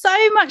got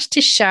so much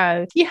to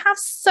show. You have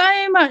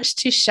so much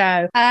to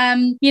show.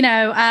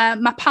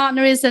 My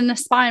partner is an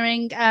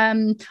aspiring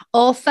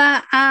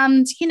author,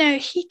 and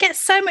he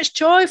gets so much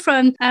joy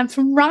from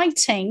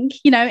writing,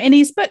 in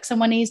his books. And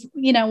when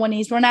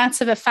he's run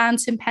out of a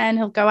fountain pen,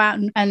 he'll go out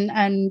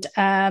and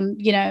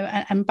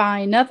buy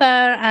another.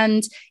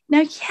 And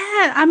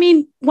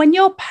when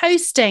you're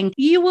posting,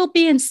 you will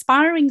be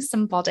inspiring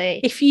somebody.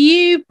 If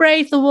you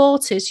brave the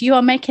waters, you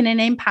are making an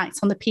impact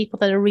on the people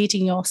that are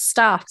reading your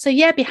stuff. So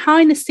yeah,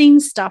 behind the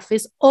scenes stuff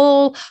is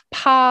all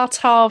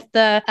part of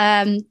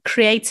the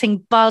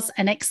creating buzz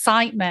and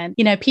excitement.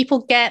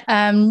 People get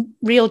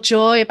real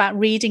joy about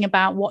reading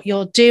about what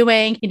you're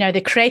doing,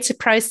 the creative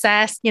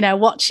process,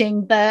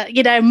 watching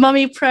the,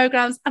 mummy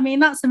programs.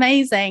 That's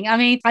amazing.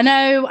 I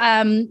know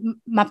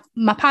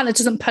my partner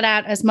doesn't put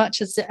out as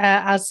much as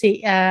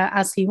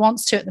as he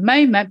wants to at the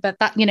moment, but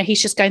that,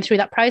 he's just going through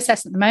that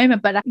process at the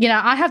moment. But,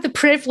 I have the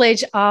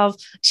privilege of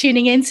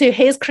tuning into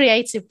his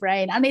creative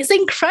brain, and it's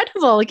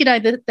incredible,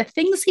 the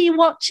things he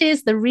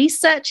watches, the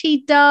research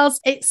he does,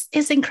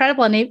 it's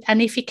incredible.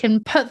 And if you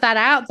can put that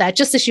out there,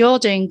 just as you're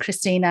doing,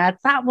 Christina,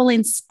 that will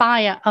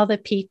inspire other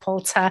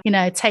people to,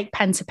 take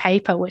pen to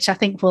paper, which I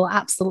think will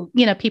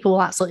absolutely, people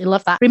will absolutely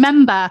love that.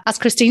 Remember, as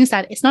Christine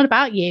said, it's not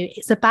about you.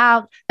 It's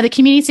about the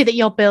community that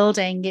you're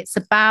building. It's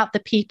about the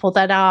people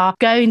that are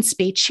going to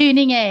be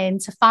tuning in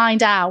to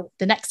find out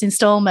the next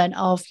installment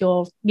of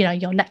your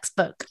next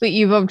book. But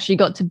you've obviously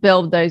got to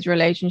build those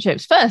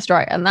relationships first,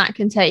 right? And that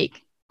can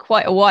take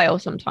quite a while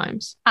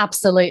sometimes.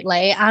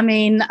 Absolutely. I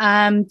mean,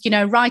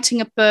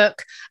 writing a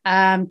book,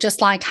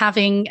 just like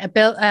having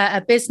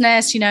a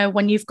business,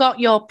 when you've got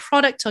your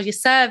product or your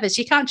service,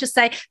 you can't just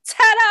say,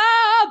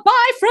 ta-da,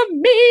 buy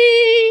from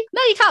me.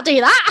 No, you can't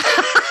do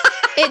that.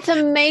 It's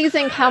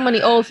amazing how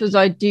many authors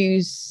I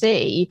do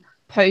see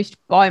post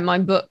buy my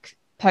book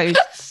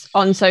posts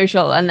on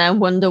social and then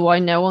wonder why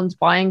no one's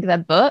buying their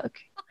book.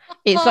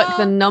 It's like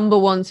the number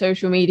one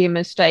social media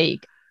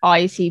mistake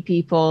I see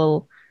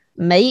people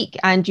make,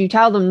 and you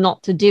tell them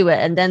not to do it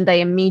and then they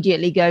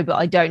immediately go, but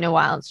I don't know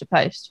what else to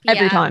post.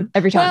 Every time.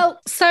 Well,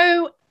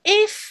 so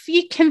if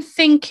you can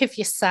think of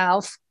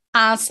yourself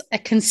as a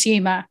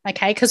consumer,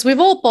 okay, because we've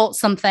all bought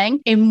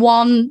something in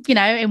one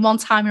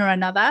time or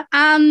another,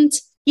 and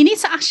you need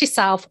to ask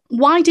yourself,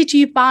 why did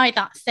you buy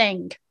that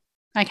thing?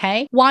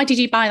 Okay, why did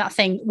you buy that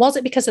thing? Was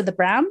it because of the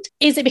brand?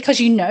 Is it because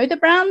you know the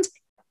brand?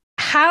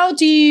 How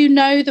do you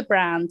know the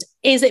brand?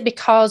 Is it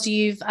because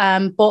you've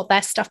bought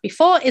their stuff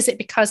before? Is it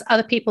because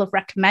other people have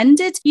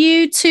recommended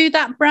you to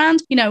that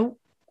brand?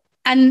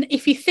 And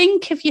if you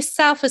think of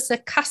yourself as a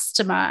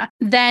customer,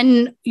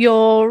 then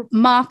your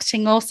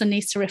marketing also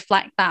needs to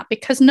reflect that,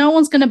 because no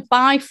one's going to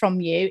buy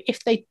from you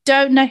if they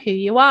don't know who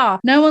you are.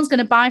 No one's going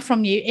to buy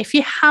from you if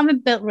you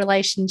haven't built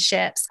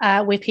relationships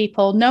with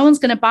people. No one's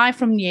going to buy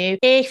from you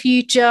if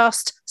you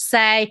just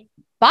say,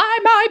 buy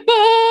my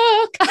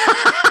book.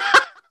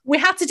 We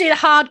have to do the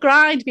hard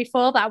grind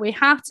before that. We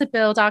have to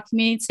build our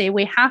community.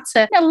 We have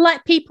to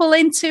let people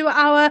into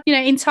our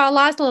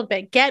lives a little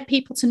bit, get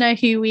people to know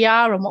who we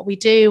are and what we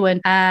do,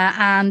 and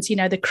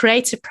the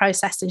creative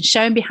process and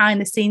showing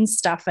behind the scenes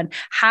stuff and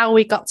how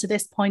we got to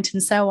this point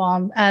and so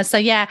on.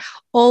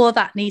 All of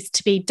that needs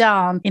to be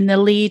done in the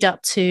lead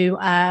up to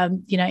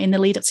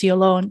your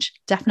launch.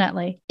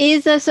 Definitely.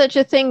 Is there such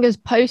a thing as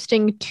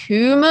posting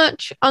too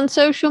much on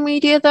social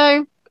media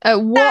though?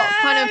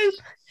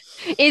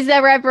 Is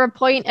there ever a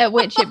point at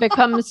which it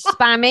becomes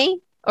spammy,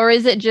 or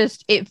is it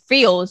just it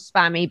feels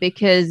spammy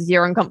because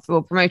you're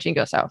uncomfortable promoting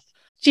yourself?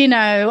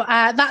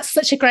 That's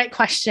such a great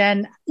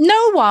question.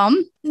 No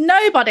one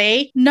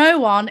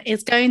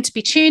is going to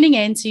be tuning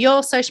into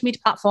your social media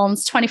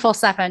platforms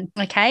 24/7.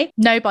 Okay,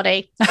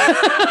 nobody.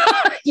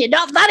 You're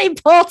not that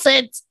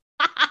important.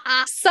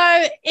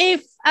 So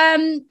if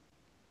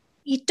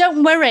you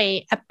don't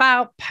worry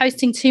about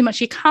posting too much.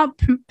 You can't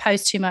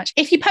post too much.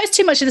 If you post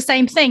too much of the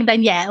same thing,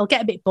 then it'll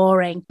get a bit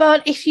boring.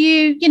 But if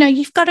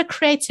you've got a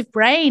creative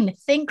brain,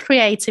 think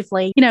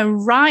creatively,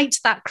 write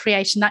that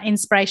creation, that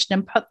inspiration,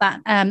 and put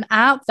that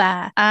out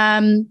there.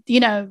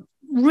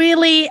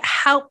 Really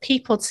help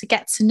people to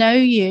get to know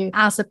you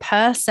as a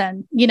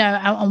person,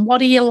 and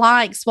what are your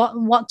likes?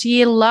 What do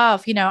you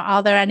love?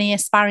 Are there any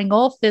aspiring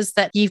authors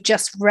that you've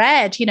just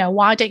read?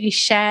 Why don't you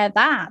share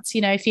that?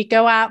 If you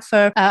go out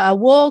for a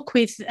walk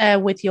with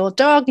your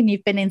dog and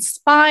you've been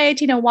inspired,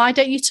 why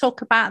don't you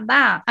talk about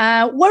that?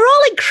 We're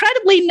all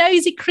incredibly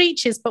nosy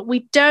creatures, but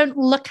we don't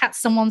look at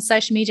someone's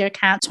social media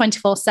account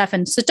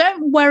 24/7. So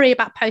don't worry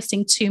about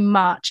posting too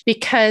much,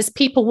 because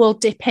people will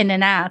dip in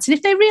and out. And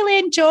if they really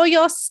enjoy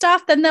your stuff,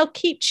 then they'll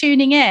keep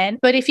tuning in.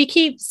 But if you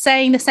keep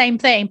saying the same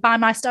thing, buy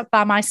my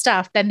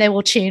stuff, then they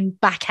will tune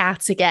back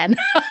out again.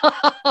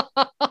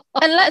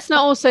 And let's not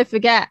also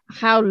forget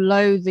how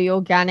low the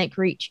organic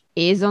reach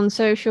is on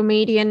social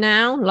media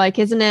now. Like,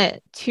 isn't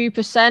it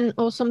 2%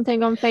 or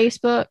something on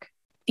Facebook?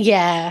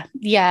 Yeah.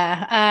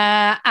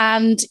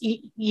 And,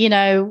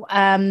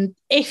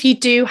 if you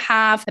do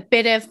have a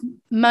bit of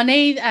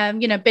money,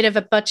 a bit of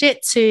a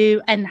budget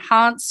to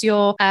enhance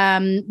your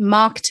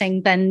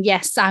marketing, then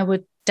yes, I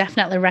would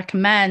definitely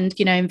recommend,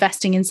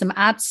 investing in some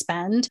ad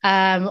spend,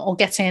 or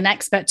getting an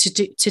expert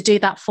to do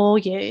that for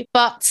you.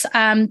 But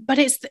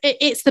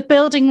it's the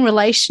building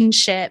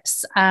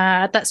relationships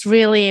that's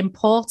really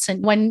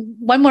important. When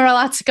we're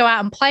allowed to go out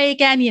and play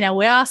again,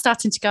 we are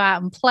starting to go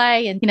out and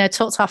play and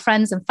talk to our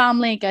friends and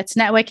family, go to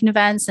networking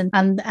events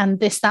and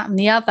this, that, and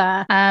the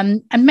other,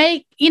 and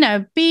make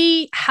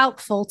be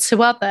helpful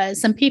to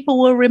others, and people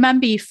will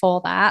remember you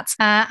for that.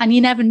 And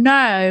you never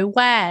know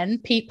when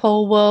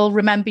people will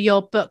remember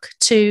your book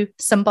to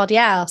somebody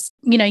else.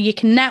 You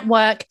can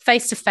network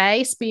face to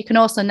face, but you can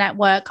also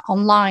network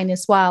online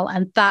as well.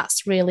 And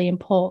that's really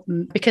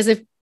important, because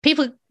if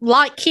people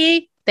like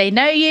you, they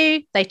know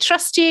you, they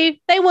trust you,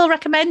 they will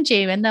recommend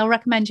you and they'll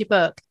recommend your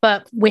book.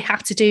 But we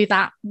have to do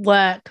that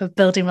work of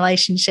building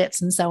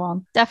relationships and so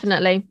on.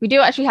 Definitely. We do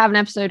actually have an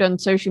episode on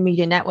social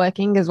media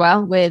networking as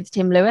well with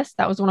Tim Lewis.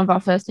 That was one of our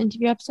first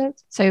interview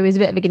episodes. So he was a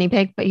bit of a guinea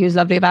pig, but he was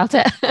lovely about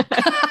it.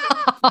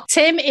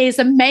 Tim is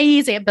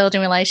amazing at building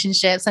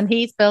relationships, and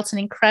he's built an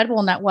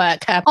incredible network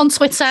on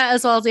Twitter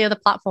as well as the other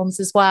platforms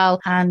as well.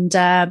 And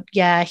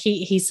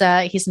he's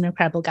an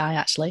incredible guy,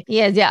 actually.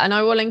 He is, yeah. And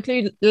I will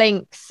include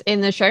links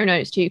in the show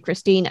notes to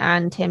Christine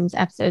and Tim's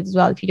episodes as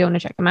well if you do want to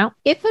check them out.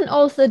 If an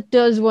author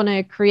does want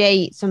to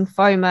create some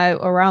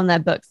FOMO around their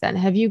books, then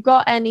have you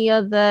got any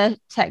other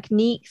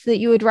techniques that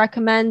you would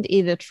recommend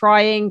either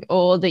trying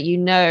or that you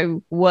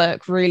know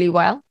work really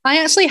well?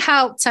 I actually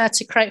helped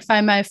to create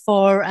FOMO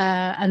for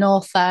an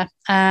author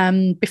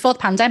before the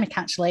pandemic,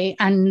 actually,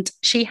 and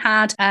she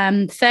had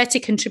 30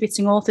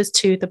 contributing authors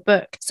to the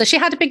book. So she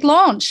had a big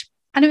launch.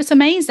 And it was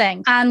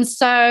amazing. And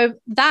so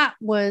that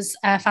was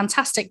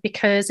fantastic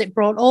because it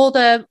brought all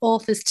the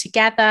authors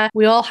together.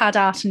 We all had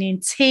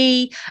afternoon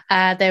tea.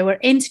 There were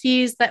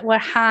interviews that were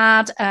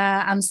had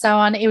and so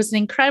on. It was an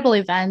incredible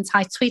event.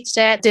 I tweeted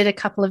it, did a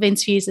couple of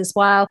interviews as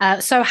well.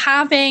 So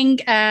having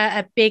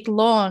a big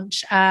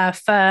launch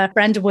for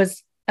Brenda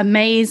was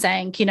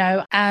amazing,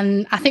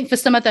 and I think for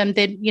some of them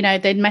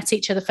they'd met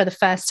each other for the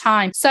first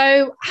time.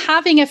 So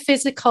having a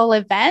physical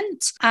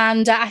event,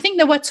 and I think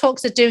there were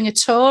talks of doing a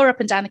tour up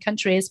and down the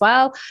country as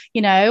well.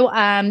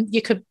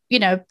 You could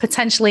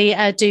potentially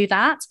do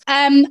that.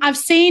 I've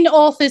seen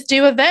authors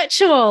do a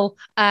virtual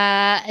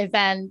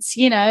event,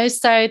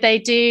 so they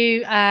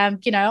do,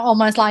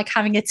 almost like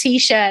having a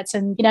t-shirt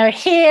and,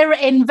 here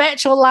in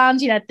virtual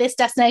land, this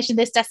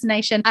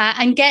destination,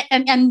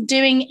 and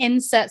doing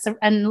inserts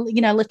and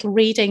little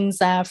readings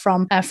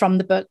from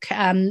the book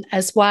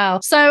as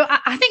well. So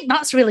I think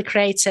that's really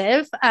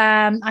creative.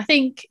 I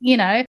think,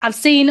 I've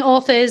seen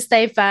authors,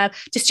 they've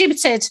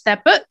distributed their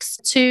books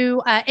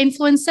to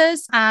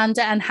influencers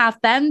and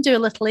have them do a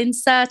little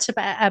insert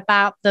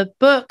about the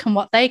book and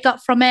what they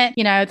got from it,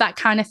 that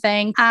kind of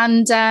thing.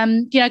 And,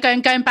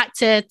 going back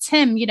to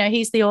Tim,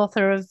 he's the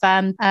author of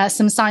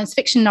some science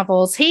fiction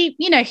novels. He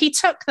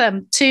took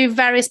them to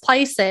various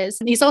places.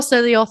 He's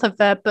also the author of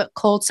a book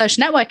called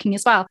Social Networking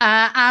as well.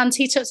 And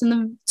he took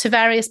them to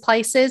various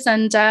places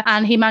and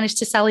he managed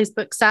to sell his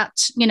books at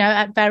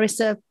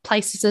various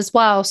places as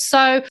well.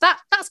 So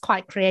that's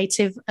quite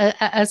creative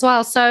as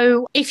well.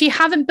 So if you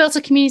haven't built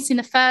a community in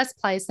the first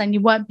place, then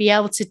you won't be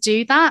able to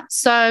do that.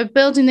 So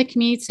building the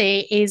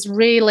community is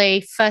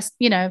really first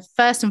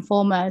and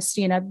foremost,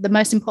 the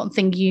most important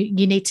thing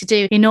you need to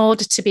do in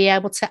order to be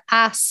able to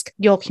ask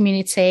your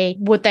community,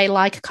 would they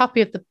like a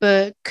copy of the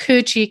book?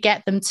 Could you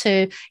get them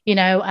to,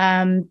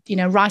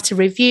 write a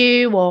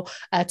review or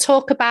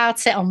talk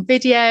about it on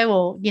video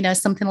or,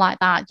 something like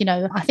that.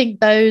 I think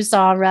those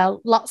are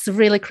lots of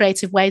really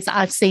creative ways that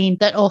I've seen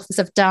that authors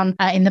have done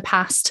in the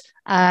past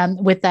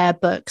with their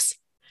books.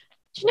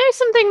 Do you know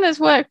something that's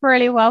worked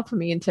really well for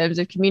me in terms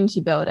of community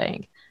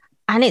building?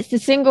 And it's the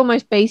single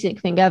most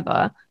basic thing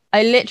ever.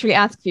 I literally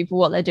ask people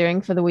what they're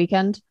doing for the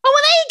weekend. Oh,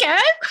 well, there you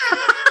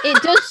go.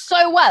 It does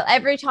so well.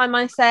 Every time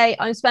I say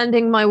I'm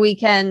spending my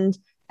weekend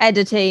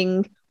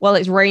editing while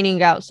it's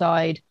raining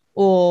outside,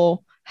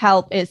 or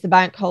help, it's the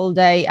bank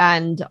holiday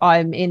and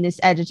I'm in this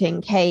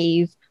editing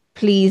cave,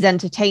 please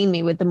entertain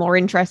me with the more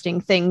interesting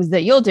things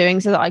that you're doing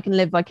so that I can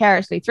live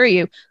vicariously through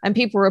you. And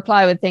people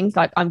reply with things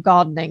like, I'm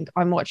gardening,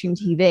 I'm watching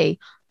TV.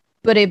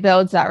 But it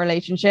builds that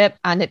relationship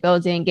and it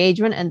builds the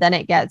engagement, and then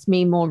it gets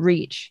me more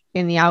reach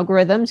in the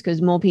algorithms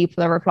because more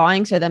people are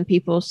replying. So then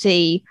people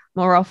see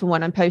more often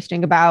when I'm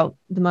posting about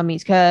the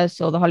Mummy's Curse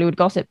or the Hollywood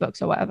Gossip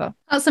books or whatever.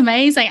 That's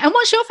amazing. And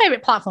what's your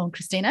favorite platform,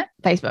 Christina?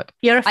 Facebook.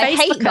 You're a Facebooker. I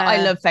hate that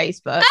I love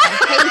Facebook.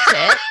 I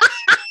hate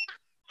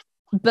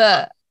it.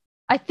 But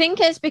I think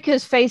it's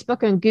because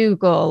Facebook and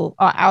Google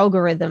are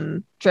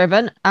algorithm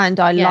driven, and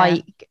I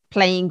like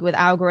playing with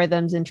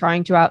algorithms and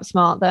trying to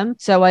outsmart them.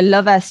 So I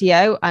love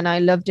SEO and I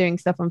love doing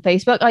stuff on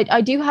Facebook.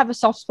 I do have a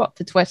soft spot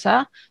for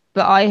Twitter,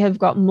 but I have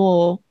got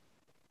more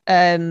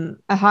a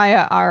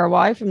higher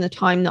ROI from the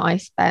time that I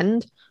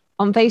spend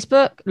on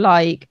Facebook.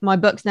 Like my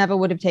books never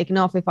would have taken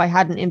off if I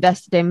hadn't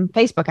invested in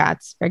Facebook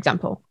ads, for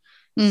example.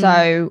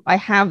 So I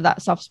have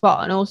that soft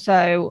spot. And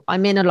also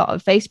I'm in a lot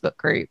of Facebook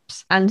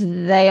groups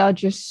and they are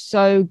just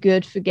so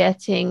good for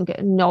getting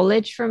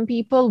knowledge from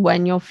people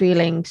when you're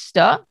feeling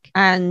stuck.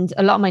 And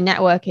a lot of my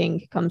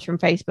networking comes from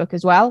Facebook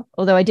as well.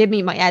 Although I did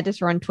meet my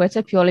editor on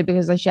Twitter purely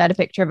because I shared a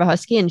picture of a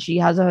husky and she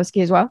has a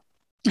husky as well.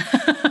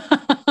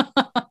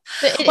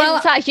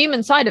 It's that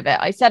human side of it.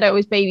 I said I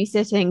was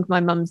babysitting my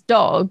mum's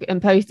dog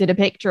and posted a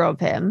picture of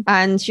him.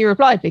 And she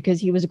replied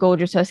because he was a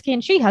gorgeous husky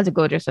and she has a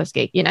gorgeous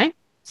husky,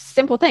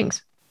 simple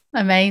things.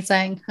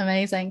 Amazing.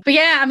 But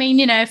yeah, I mean,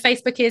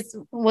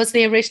 Facebook was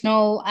the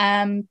original,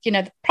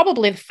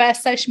 probably the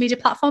first social media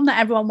platform that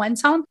everyone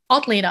went on.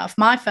 Oddly enough,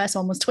 my first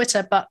one was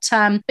Twitter, but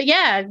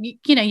yeah,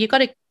 you've got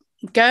to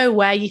go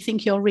where you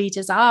think your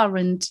readers are.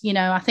 And,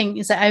 I think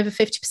is that over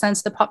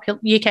 50% of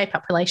the UK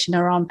population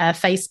are on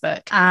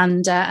Facebook.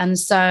 And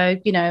so,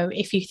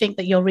 if you think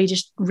that your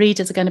readers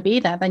are going to be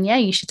there, then yeah,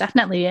 you should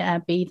definitely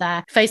be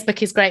there.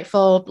 Facebook is great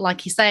for,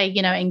 like you say,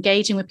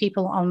 engaging with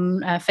people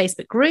on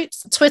Facebook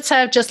groups.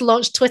 Twitter just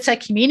launched Twitter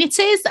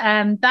communities,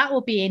 and that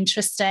will be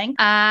interesting.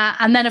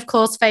 And then, of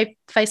course,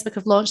 Facebook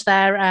have launched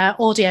their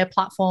audio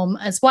platform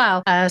as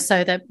well,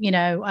 so that,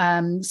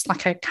 it's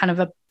like a kind of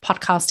a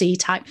podcasty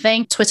type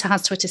thing. Twitter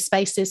has Twitter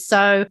Spaces.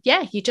 So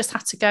yeah, you just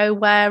have to go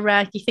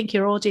where you think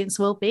your audience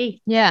will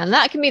be. Yeah, and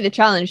that can be the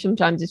challenge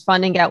sometimes, is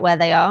finding out where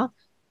they are.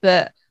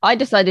 But I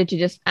decided to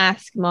just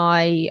ask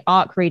my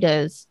ARC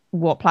readers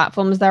what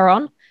platforms they're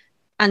on,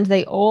 and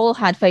they all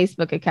had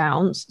Facebook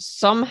accounts.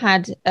 Some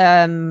had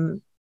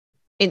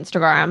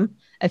Instagram,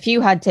 a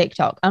few had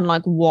TikTok, and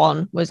like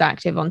one was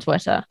active on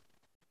Twitter.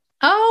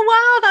 Oh,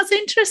 wow, that's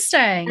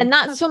interesting. And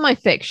that's for my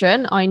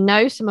fiction. I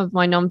know some of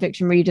my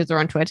non-fiction readers are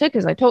on Twitter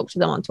because I talk to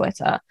them on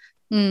Twitter.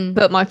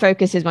 But my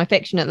focus is my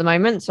fiction at the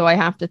moment. So I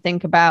have to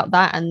think about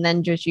that and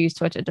then just use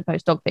Twitter to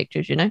post dog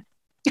pictures,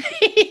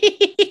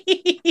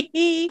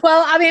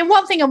 Well, I mean,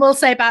 one thing I will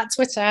say about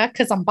Twitter,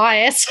 because I'm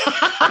biased,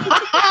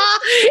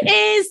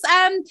 is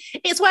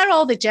it's where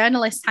all the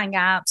journalists hang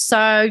out.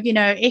 So,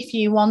 if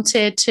you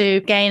wanted to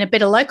gain a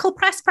bit of local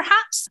press,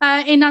 perhaps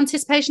in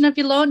anticipation of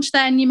your launch,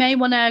 then you may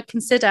want to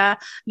consider,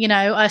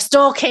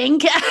 stalking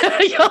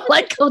your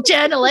local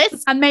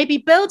journalists and maybe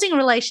building a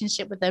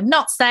relationship with them.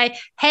 Not say,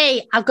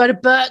 hey, I've got a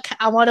book,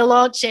 I want to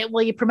launch it,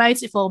 will you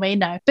promote it for me?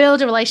 No,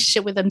 build a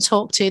relationship with them,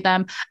 talk to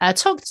them,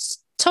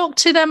 talk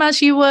to them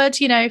as you would,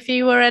 if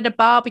you were at a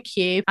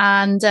barbecue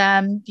and,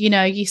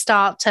 you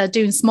start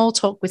doing small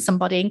talk with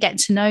somebody and getting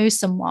to know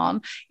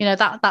someone,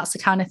 that's the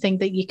kind of thing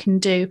that you can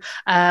do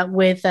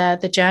with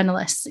the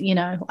journalists,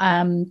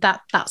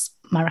 that's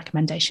my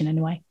recommendation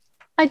anyway.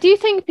 I do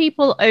think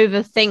people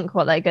overthink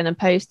what they're going to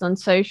post on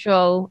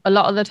social a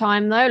lot of the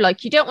time, though.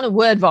 Like, you don't want to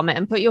word vomit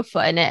and put your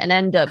foot in it and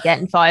end up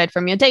getting fired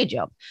from your day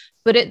job.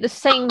 But at the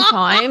same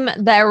time,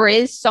 there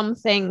is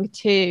something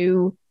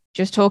to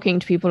just talking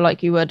to people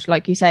like you would,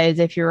 like you say, as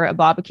if you're at a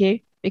barbecue,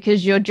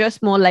 because you're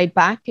just more laid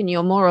back and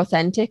you're more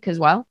authentic as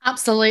well.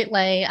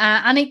 Absolutely.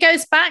 And it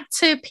goes back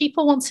to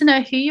people want to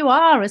know who you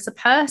are as a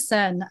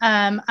person.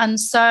 And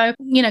so,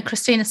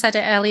 Christina said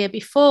it earlier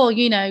before,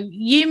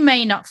 you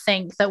may not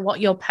think that what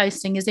you're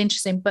posting is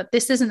interesting, but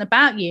this isn't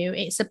about you.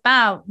 It's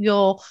about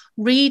your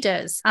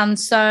readers. And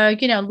so,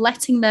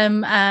 letting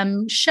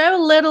them show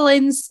a little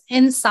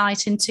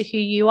insight into who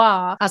you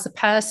are as a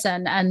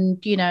person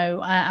and,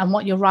 and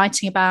what you're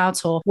writing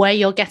about or where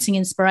you're getting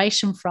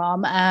inspiration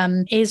from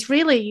is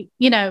really,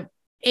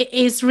 it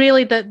is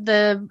really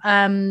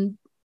the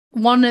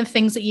one of the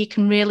things that you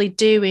can really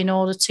do in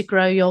order to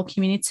grow your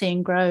community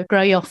and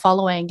grow your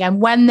following.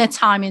 And when the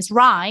time is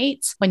right,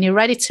 when you're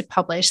ready to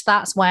publish,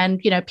 that's when,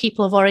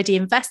 people have already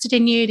invested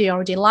in you, they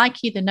already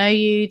like you, they know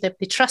you,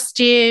 they trust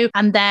you.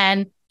 And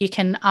then you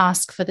can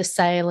ask for the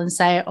sale and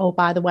say, oh,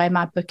 by the way,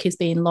 my book is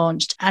being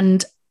launched.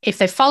 And if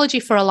they've followed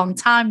you for a long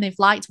time, they've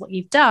liked what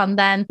you've done,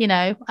 then,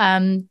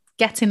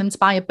 getting them to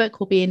buy a book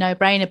will be a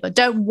no-brainer. But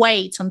don't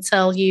wait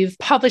until you've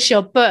published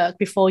your book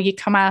before you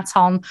come out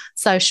on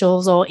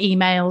socials or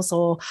emails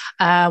or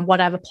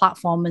whatever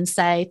platform and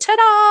say,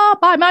 ta-da,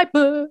 buy my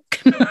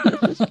book.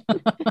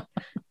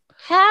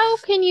 How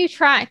can you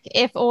track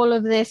if all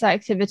of this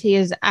activity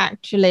is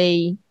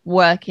actually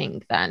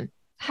working then?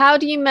 How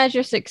do you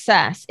measure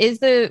success? Is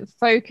the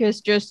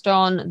focus just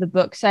on the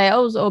book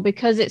sales, or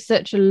because it's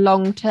such a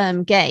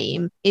long-term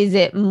game, is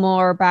it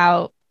more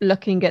about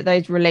looking at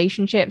those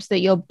relationships that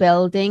you're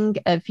building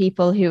of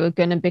people who are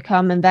going to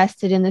become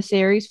invested in the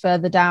series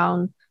further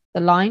down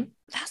the line?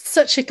 That's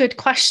such a good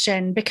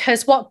question,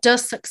 because what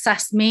does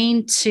success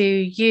mean to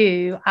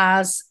you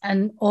as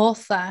an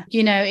author?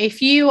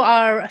 If you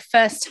are a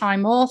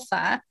first-time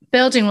author,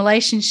 building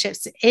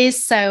relationships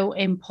is so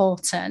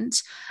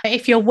important.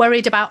 If you're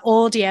worried about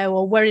audio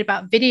or worried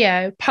about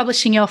video,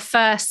 publishing your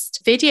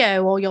first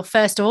video or your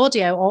first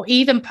audio, or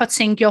even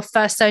putting your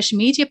first social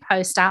media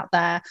post out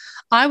there,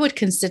 I would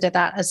consider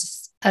that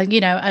as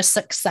a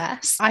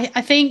success. I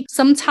think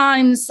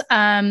sometimes,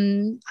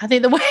 I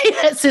think the way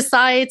that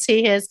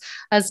society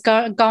has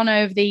gone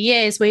over the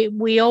years,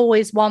 we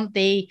always want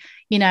the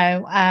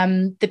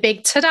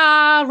big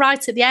ta-da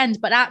right at the end,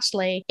 but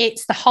actually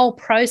it's the whole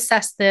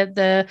process,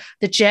 the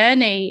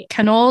journey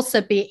can also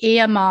be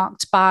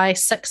earmarked by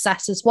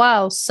success as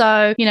well.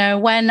 So,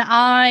 when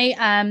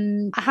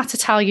I have to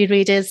tell you,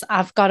 readers,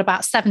 I've got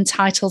about 7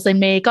 titles in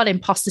me, got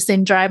imposter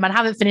syndrome, and I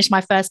haven't finished my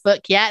first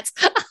book yet.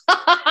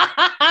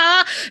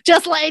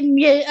 Just letting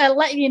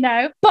you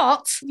know.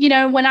 But,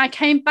 when I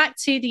came back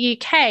to the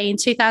UK in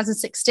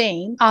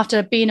 2016,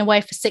 after being away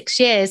for 6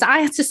 years, I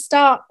had to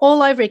start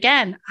all over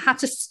again. I had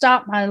to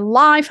start my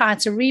life. I had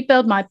to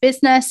rebuild my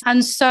business.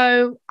 And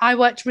so I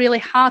worked really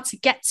hard to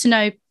get to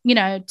know,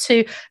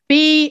 to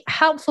be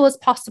helpful as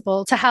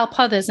possible to help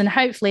others. And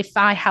hopefully if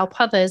I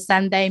help others,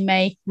 then they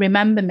may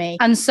remember me.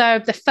 And so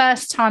the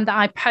first time that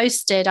I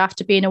posted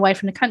after being away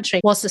from the country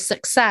was a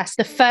success.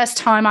 The first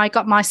time I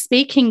got my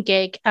speaking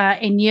gig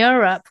in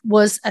Europe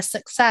was a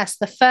success.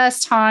 The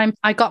first time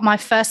I got my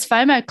first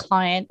FOMO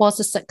client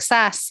was a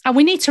success. And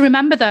we need to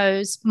remember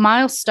those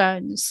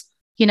milestones.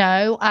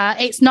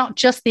 It's not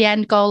just the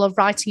end goal of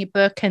writing a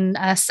book and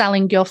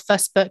selling your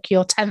first book,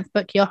 your 10th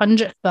book, your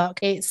 100th book.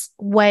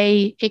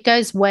 It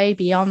goes way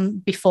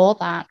beyond before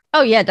that.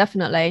 Oh, yeah,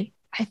 definitely.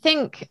 I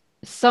think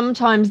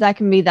sometimes there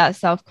can be that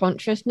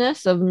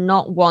self-consciousness of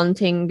not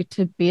wanting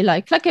to be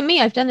like, look at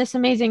me, I've done this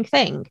amazing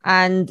thing.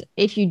 And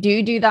if you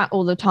do that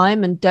all the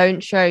time and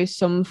don't show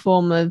some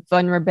form of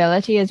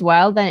vulnerability as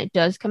well, then it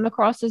does come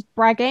across as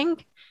bragging.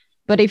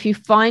 But if you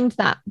find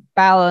that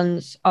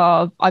balance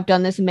of I've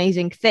done this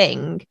amazing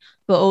thing,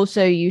 but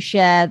also you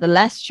share the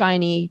less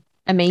shiny,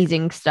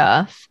 amazing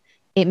stuff,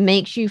 it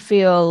makes you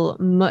feel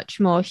much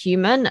more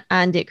human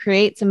and it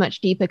creates a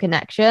much deeper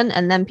connection.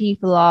 And then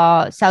people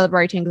are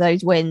celebrating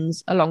those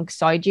wins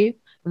alongside you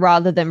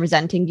rather than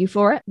resenting you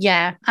for it.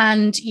 Yeah.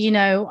 And,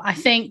 I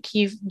think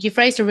you've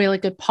raised a really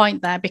good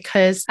point there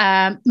because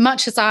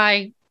much as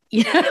I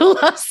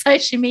love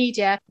social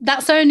media,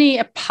 that's only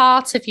a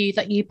part of you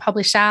that you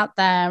publish out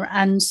there.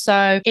 And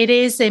so it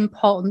is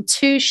important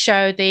to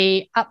show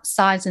the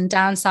upsides and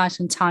downsides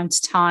from time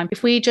to time.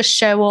 If we just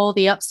show all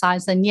the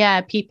upsides, then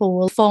people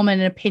will form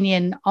an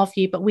opinion of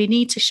you, but we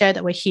need to show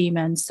that we're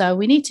human. So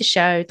we need to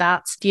show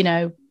that,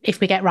 if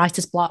we get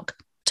writer's block,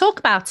 talk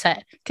about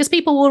it because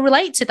people will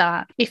relate to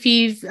that. If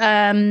you've,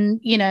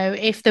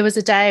 if there was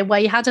a day where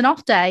you had an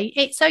off day,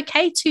 it's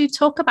okay to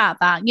talk about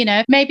that.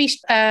 Maybe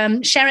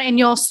share it in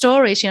your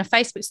stories,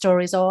 Facebook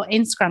stories or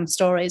Instagram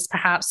stories,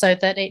 perhaps, so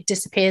that it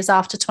disappears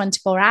after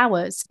 24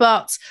 hours.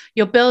 But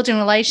you're building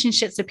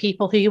relationships with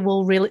people who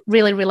will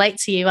really relate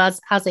to you as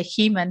a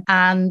human.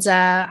 And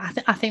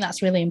I think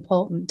that's really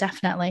important,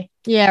 definitely.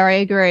 Yeah, I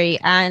agree.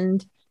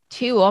 And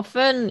too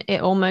often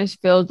it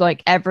almost feels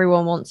like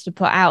everyone wants to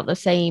put out the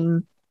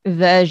same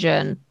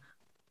version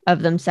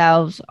of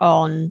themselves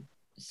on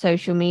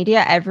social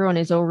media. Everyone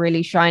is all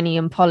really shiny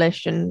and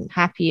polished and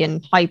happy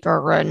and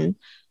hyper and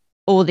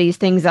all these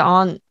things that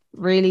aren't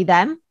really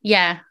them.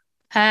 Yeah.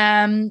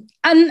 And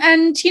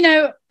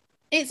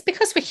it's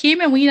because we're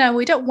human.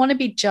 We don't want to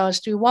be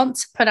judged. We want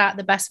to put out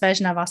the best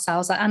version of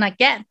ourselves. And I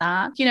get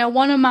that.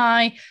 One of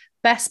my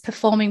best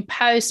performing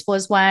posts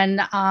was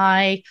when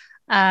I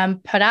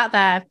put out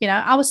there,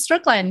 I was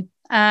struggling.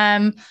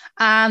 But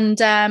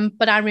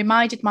I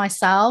reminded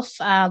myself,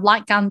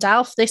 like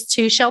Gandalf, this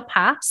too shall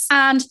pass.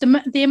 And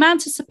the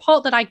amount of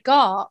support that I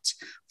got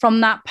from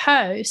that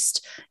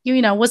post,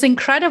 was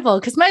incredible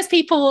because most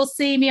people will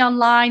see me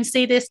online,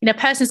 see this,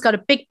 person's got a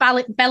big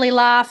belly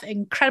laugh,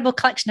 incredible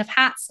collection of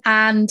hats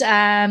and,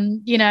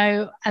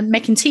 and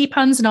making tea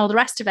puns and all the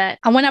rest of it.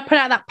 And when I put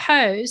out that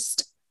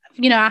post,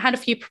 I had a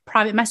few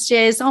private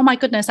messages. Oh my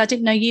goodness, I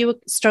didn't know you were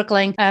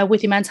struggling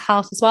with your mental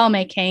health as well,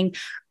 Making.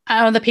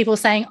 Other people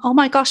saying, oh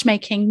my gosh,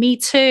 Making, me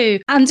too.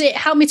 And it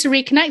helped me to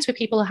reconnect with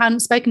people I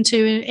hadn't spoken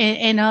to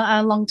in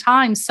a long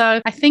time.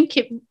 So I think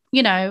it,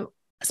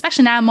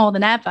 especially now more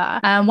than ever,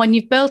 when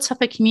you've built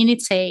up a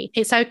community,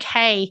 it's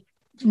okay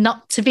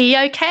not to be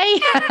okay.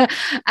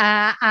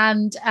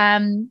 And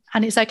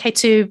it's okay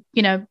to,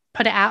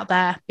 put it out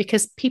there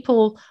because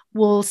people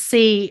will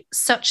see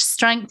such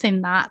strength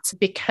in that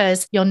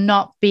because you're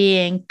not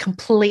being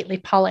completely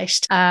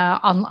polished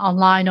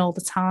online all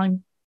the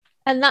time.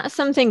 And that's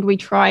something we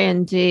try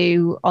and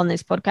do on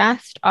this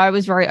podcast. I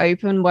was very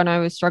open when I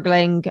was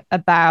struggling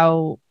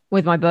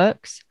with my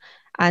books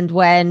and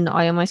when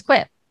I almost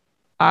quit.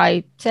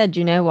 I said,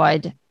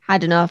 I'd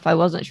had enough. I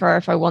wasn't sure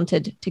if I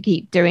wanted to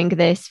keep doing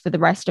this for the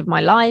rest of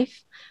my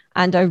life.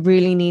 And I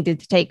really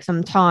needed to take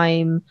some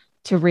time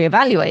to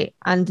reevaluate.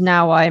 And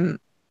now I'm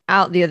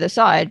out the other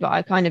side, but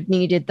I kind of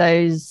needed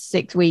those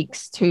 6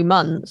 weeks, 2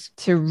 months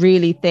to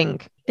really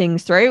think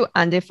things through.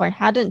 And if I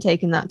hadn't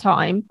taken that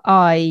time,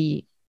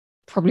 I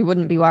probably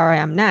wouldn't be where I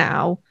am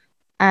now.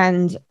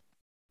 And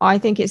I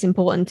think it's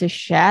important to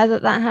share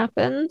that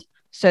happened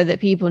so that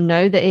people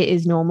know that it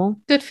is normal.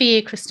 Good for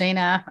you,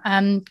 Christina.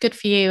 Good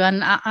for you.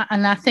 And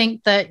I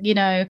think that,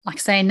 like I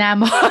say, now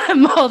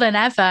more than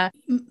ever,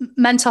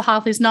 mental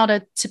health is not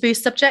a taboo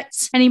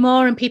subject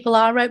anymore. And people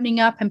are opening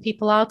up and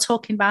people are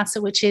talking about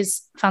it, which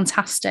is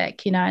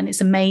fantastic, and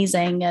it's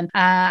amazing.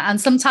 And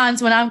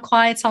sometimes when I'm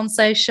quiet on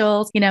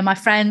socials, my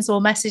friends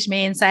will message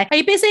me and say, are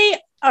you busy?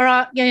 Or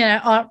are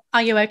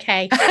you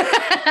okay?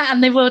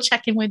 And they will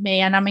check in with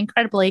me. And I'm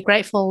incredibly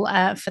grateful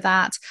for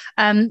that.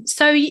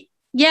 So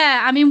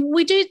yeah, I mean,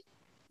 we do,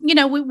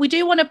 we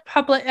do want to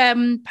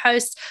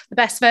post the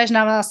best version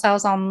of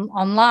ourselves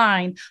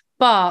online,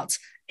 but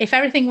if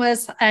everything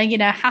was,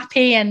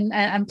 happy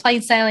and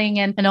plain sailing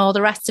and all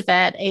the rest of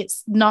it,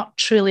 it's not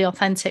truly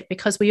authentic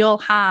because we all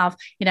have,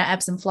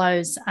 ebbs and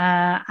flows.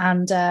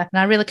 And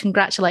I really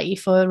congratulate you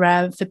for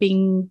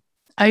being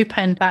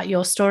open about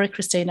your story,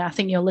 Christina. I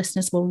think your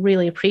listeners will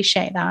really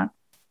appreciate that.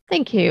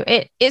 Thank you.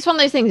 It's one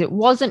of those things. It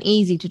wasn't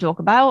easy to talk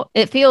about.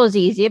 It feels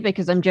easier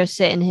because I'm just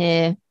sitting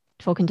here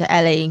talking to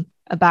Ellie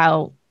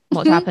about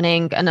what's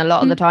happening. And a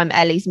lot of the time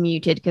Ellie's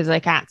muted because her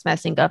cat's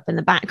messing up in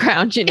the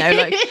background. You know,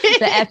 like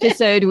the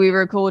episode we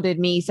recorded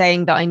me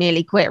saying that I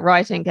nearly quit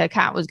writing, her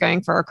cat was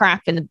going for a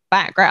crap in the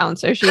background.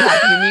 So she had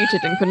to be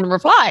muted and couldn't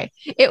reply.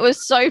 It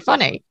was so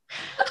funny.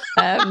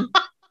 Yeah,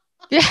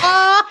 you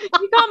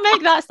can't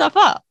make that stuff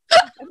up.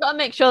 I've got to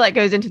make sure that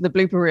goes into the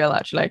blooper reel,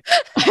 actually.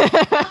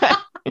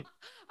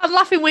 I'm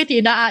laughing with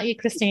you, not at you,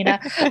 Christina.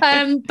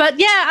 But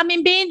yeah, I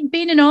mean,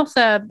 being an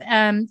author,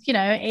 you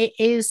know, it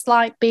is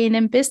like being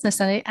in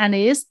business, and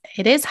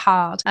it is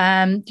hard.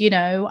 You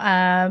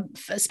know,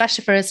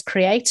 especially for us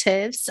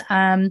creatives.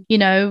 You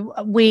know,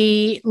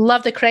 we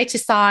love the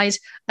creative side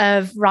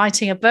of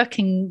writing a book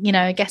and, you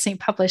know, getting it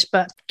published,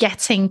 but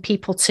getting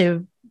people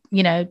to,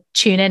 you know,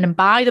 tune in and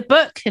buy the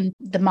book and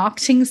the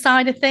marketing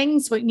side of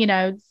things. But, you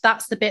know,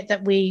 that's the bit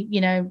that we,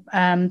 you know,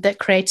 that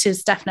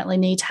creators definitely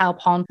need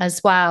help on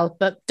as well.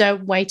 But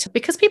don't wait,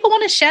 because people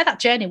want to share that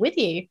journey with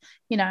you.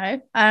 You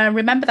know,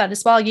 remember that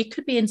as well. You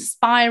could be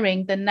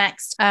inspiring the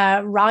next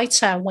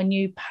writer when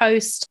you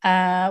post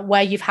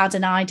where you've had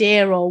an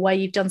idea or where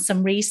you've done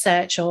some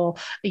research, or,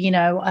 you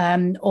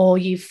know, or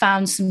you've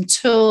found some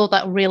tool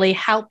that really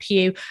help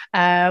you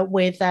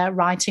with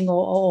writing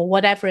or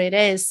whatever it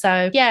is.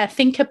 So yeah,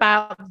 think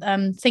about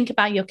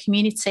your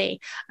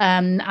community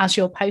as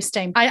you're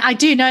posting. I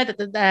do know that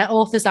the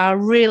authors are a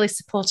really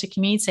supportive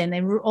community, and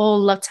they all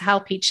love to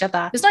help each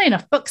other. There's not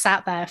enough books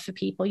out there for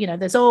people. You know,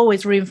 there's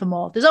always room for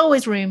more. There's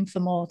always room for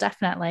more,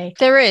 definitely.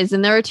 There is,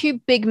 and there are two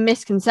big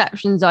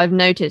misconceptions I've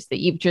noticed that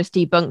you've just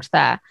debunked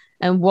there.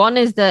 And one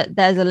is that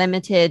there's a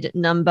limited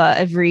number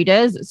of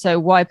readers, so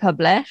why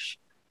publish?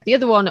 The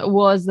other one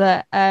was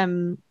that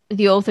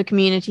the author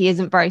community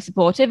isn't very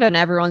supportive and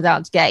everyone's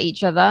out to get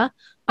each other.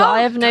 But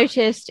I have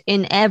noticed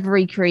in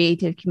every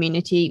creative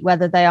community,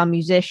 whether they are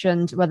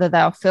musicians, whether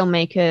they are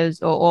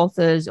filmmakers or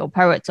authors or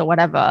poets or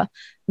whatever,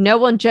 no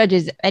one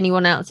judges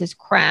anyone else's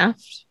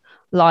craft.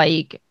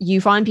 Like, you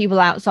find people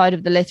outside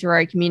of the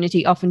literary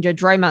community often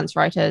judge romance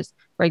writers,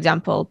 for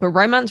example, but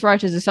romance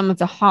writers are some of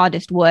the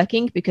hardest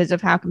working because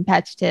of how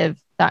competitive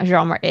that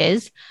genre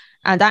is.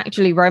 And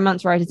actually,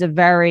 romance writers are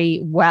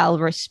very well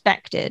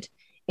respected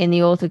in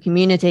the author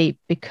community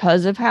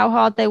because of how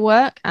hard they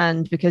work,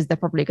 and because they're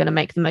probably going to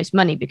make the most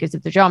money because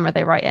of the genre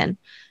they write in.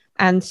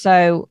 And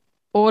so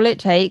all it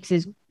takes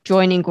is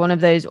joining one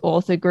of those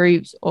author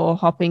groups or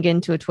hopping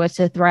into a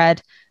Twitter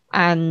thread,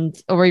 and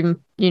or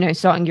even, you know,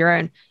 starting your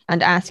own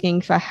and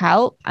asking for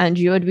help, and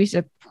you would be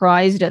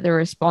surprised at the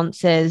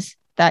responses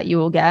that you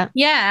will get.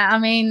 Yeah, I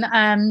mean,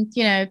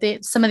 you know,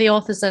 some of the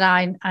authors that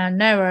I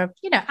know are,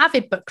 you know,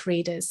 avid book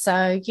readers.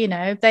 So, you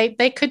know,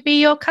 they could be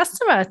your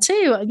customer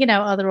too, you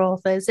know, other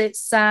authors.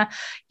 It's,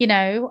 you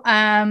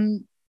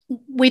know,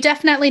 we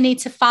definitely need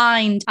to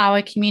find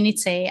our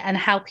community and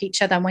help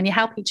each other. And when you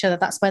help each other,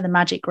 that's where the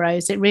magic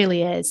grows. It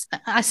really is.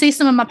 I see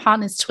some of my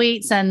partner's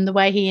tweets and the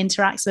way he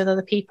interacts with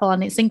other people,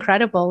 and it's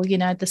incredible, you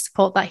know, the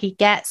support that he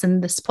gets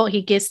and the support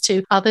he gives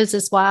to others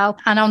as well.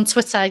 And on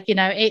Twitter, you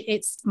know,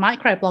 it's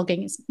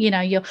microblogging. It's, you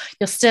know, you're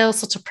still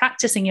sort of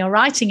practicing your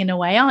writing in a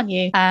way, aren't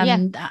you? Yeah.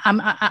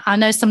 I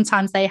know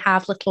sometimes they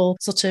have little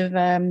sort of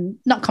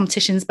not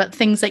competitions, but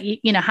things that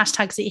you know,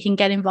 hashtags that you can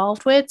get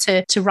involved with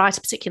to write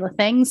a particular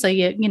thing. So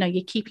you know,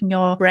 you're keeping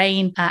your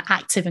brain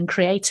active and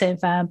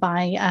creative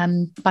by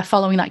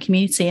following that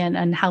community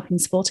and helping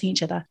supporting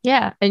each other.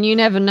 Yeah. And you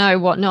never know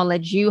what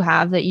knowledge you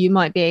have that you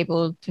might be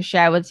able to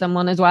share with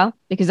someone as well,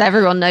 because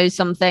everyone knows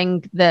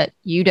something that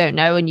you don't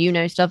know, and you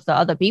know stuff that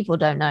other people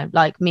don't know,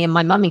 like me and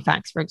my mummy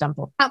facts, for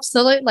example.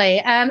 Absolutely.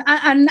 And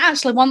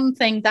actually, one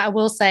thing that I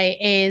will say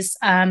is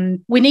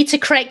we need to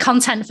create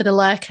content for the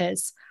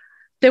lurkers.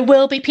 There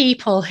will be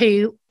people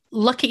who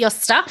look at your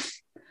stuff.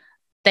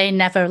 They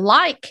never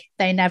like,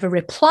 they never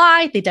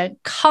reply, they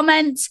don't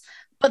comment,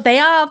 but they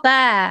are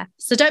there.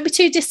 So don't be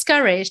too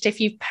discouraged if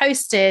you've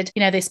posted,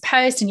 you know, this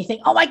post and you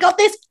think, oh my God,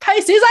 this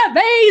post is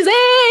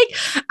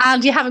amazing,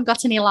 and you haven't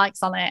got any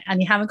likes on it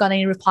and you haven't got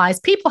any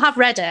replies. People have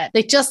read it.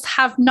 They just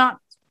have not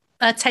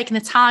taken the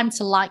time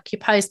to like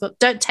your post, but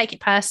don't take it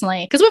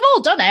personally, because we've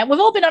all done it. We've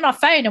all been on our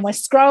phone and we're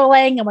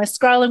scrolling and we're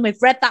scrolling.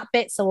 We've read that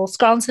bit, so we'll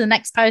scroll on to the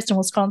next post and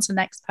we'll scroll on to the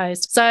next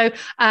post. So,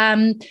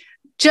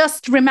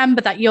 just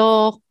remember that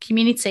your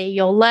community,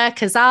 your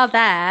lurkers are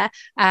there.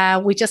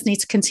 We just need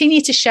to continue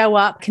to show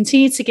up,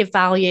 continue to give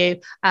value.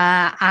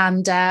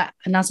 And as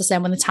I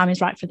said, when the time is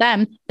right for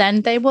them,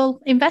 then they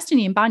will invest in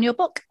you and buy your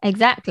book.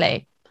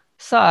 Exactly.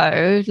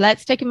 So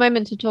let's take a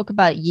moment to talk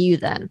about you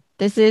then.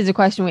 This is a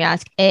question we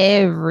ask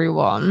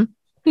everyone.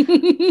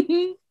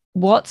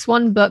 What's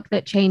one book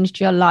that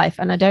changed your life?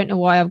 And I don't know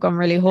why I've gone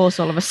really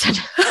hoarse all of a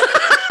sudden.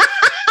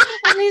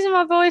 I'm losing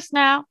my voice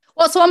now.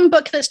 What's one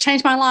book that's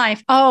changed my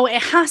life? Oh,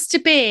 it has to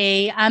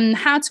be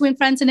How to Win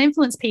Friends and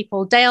Influence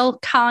People, Dale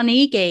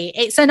Carnegie.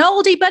 It's an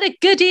oldie but a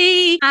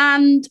goodie,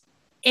 and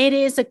it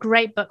is a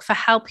great book for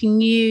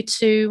helping you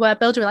to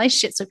build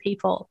relationships with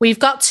people. We've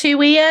got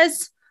 2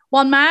 ears.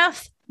 one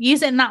mouth,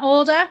 use it in that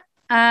order.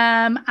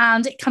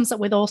 And it comes up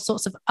with all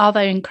sorts of other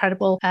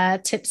incredible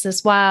tips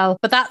as well.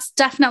 But that's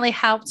definitely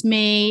helped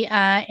me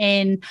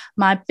in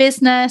my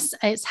business.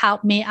 It's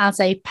helped me as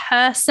a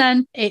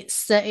person.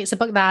 It's a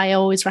book that I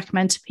always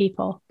recommend to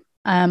people.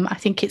 I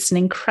think it's an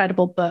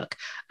incredible book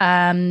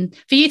for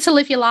you to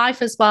live your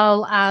life as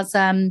well as,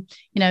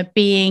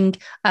 being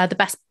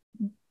the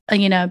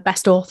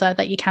best author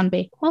that you can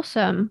be.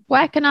 Awesome.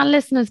 Where can our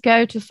listeners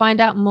go to find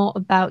out more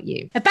about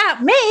you?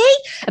 About me?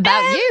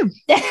 About you.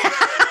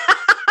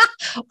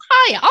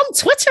 Hi, on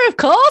Twitter, of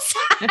course.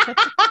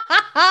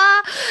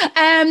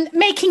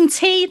 Making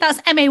Tea, that's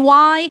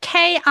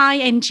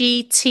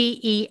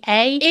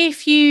MAYKINGTEA.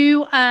 If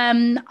you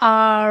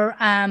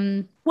are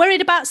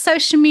worried about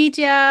social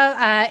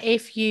media,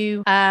 if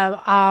you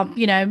are,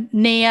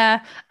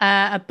 near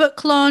a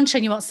book launch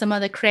and you want some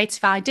other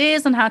creative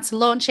ideas on how to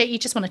launch it, you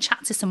just want to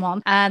chat to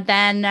someone,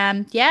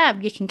 then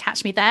you can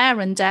catch me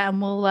there, and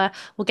we'll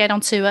get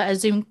onto a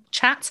Zoom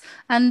chat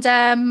and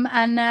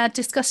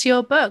discuss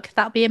your book.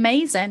 That'll be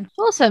amazing.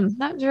 Awesome.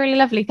 That was really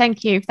lovely.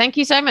 Thank you. Thank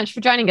you so much for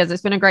joining us.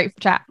 It's been a great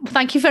chat.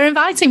 Thank you for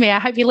inviting me. I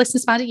hope your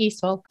listeners found it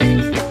useful.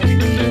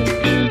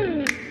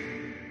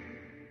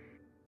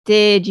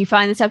 Did you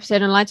find this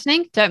episode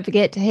enlightening? Don't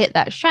forget to hit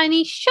that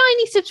shiny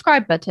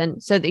subscribe button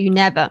so that you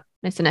never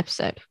miss an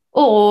episode.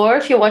 Or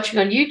if you're watching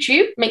on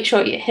YouTube, make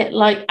sure you hit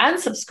like and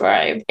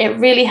subscribe. It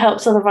really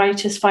helps other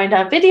writers find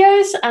our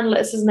videos and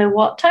lets us know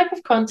what type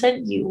of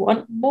content you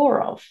want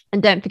more of.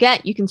 And don't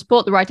forget, you can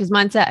support The Writer's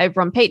Mindset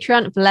over on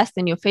Patreon for less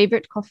than your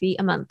favorite coffee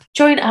a month.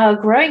 Join our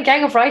growing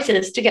gang of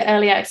writers to get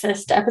early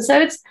access to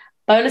episodes,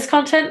 bonus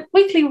content,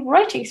 weekly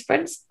writing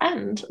sprints,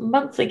 and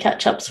monthly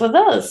catch-ups with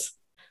us.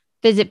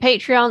 Visit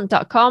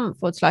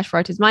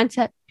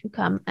patreon.com/writersmindset to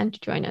come and to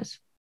join us.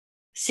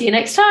 See you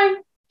next time.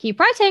 Keep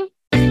writing.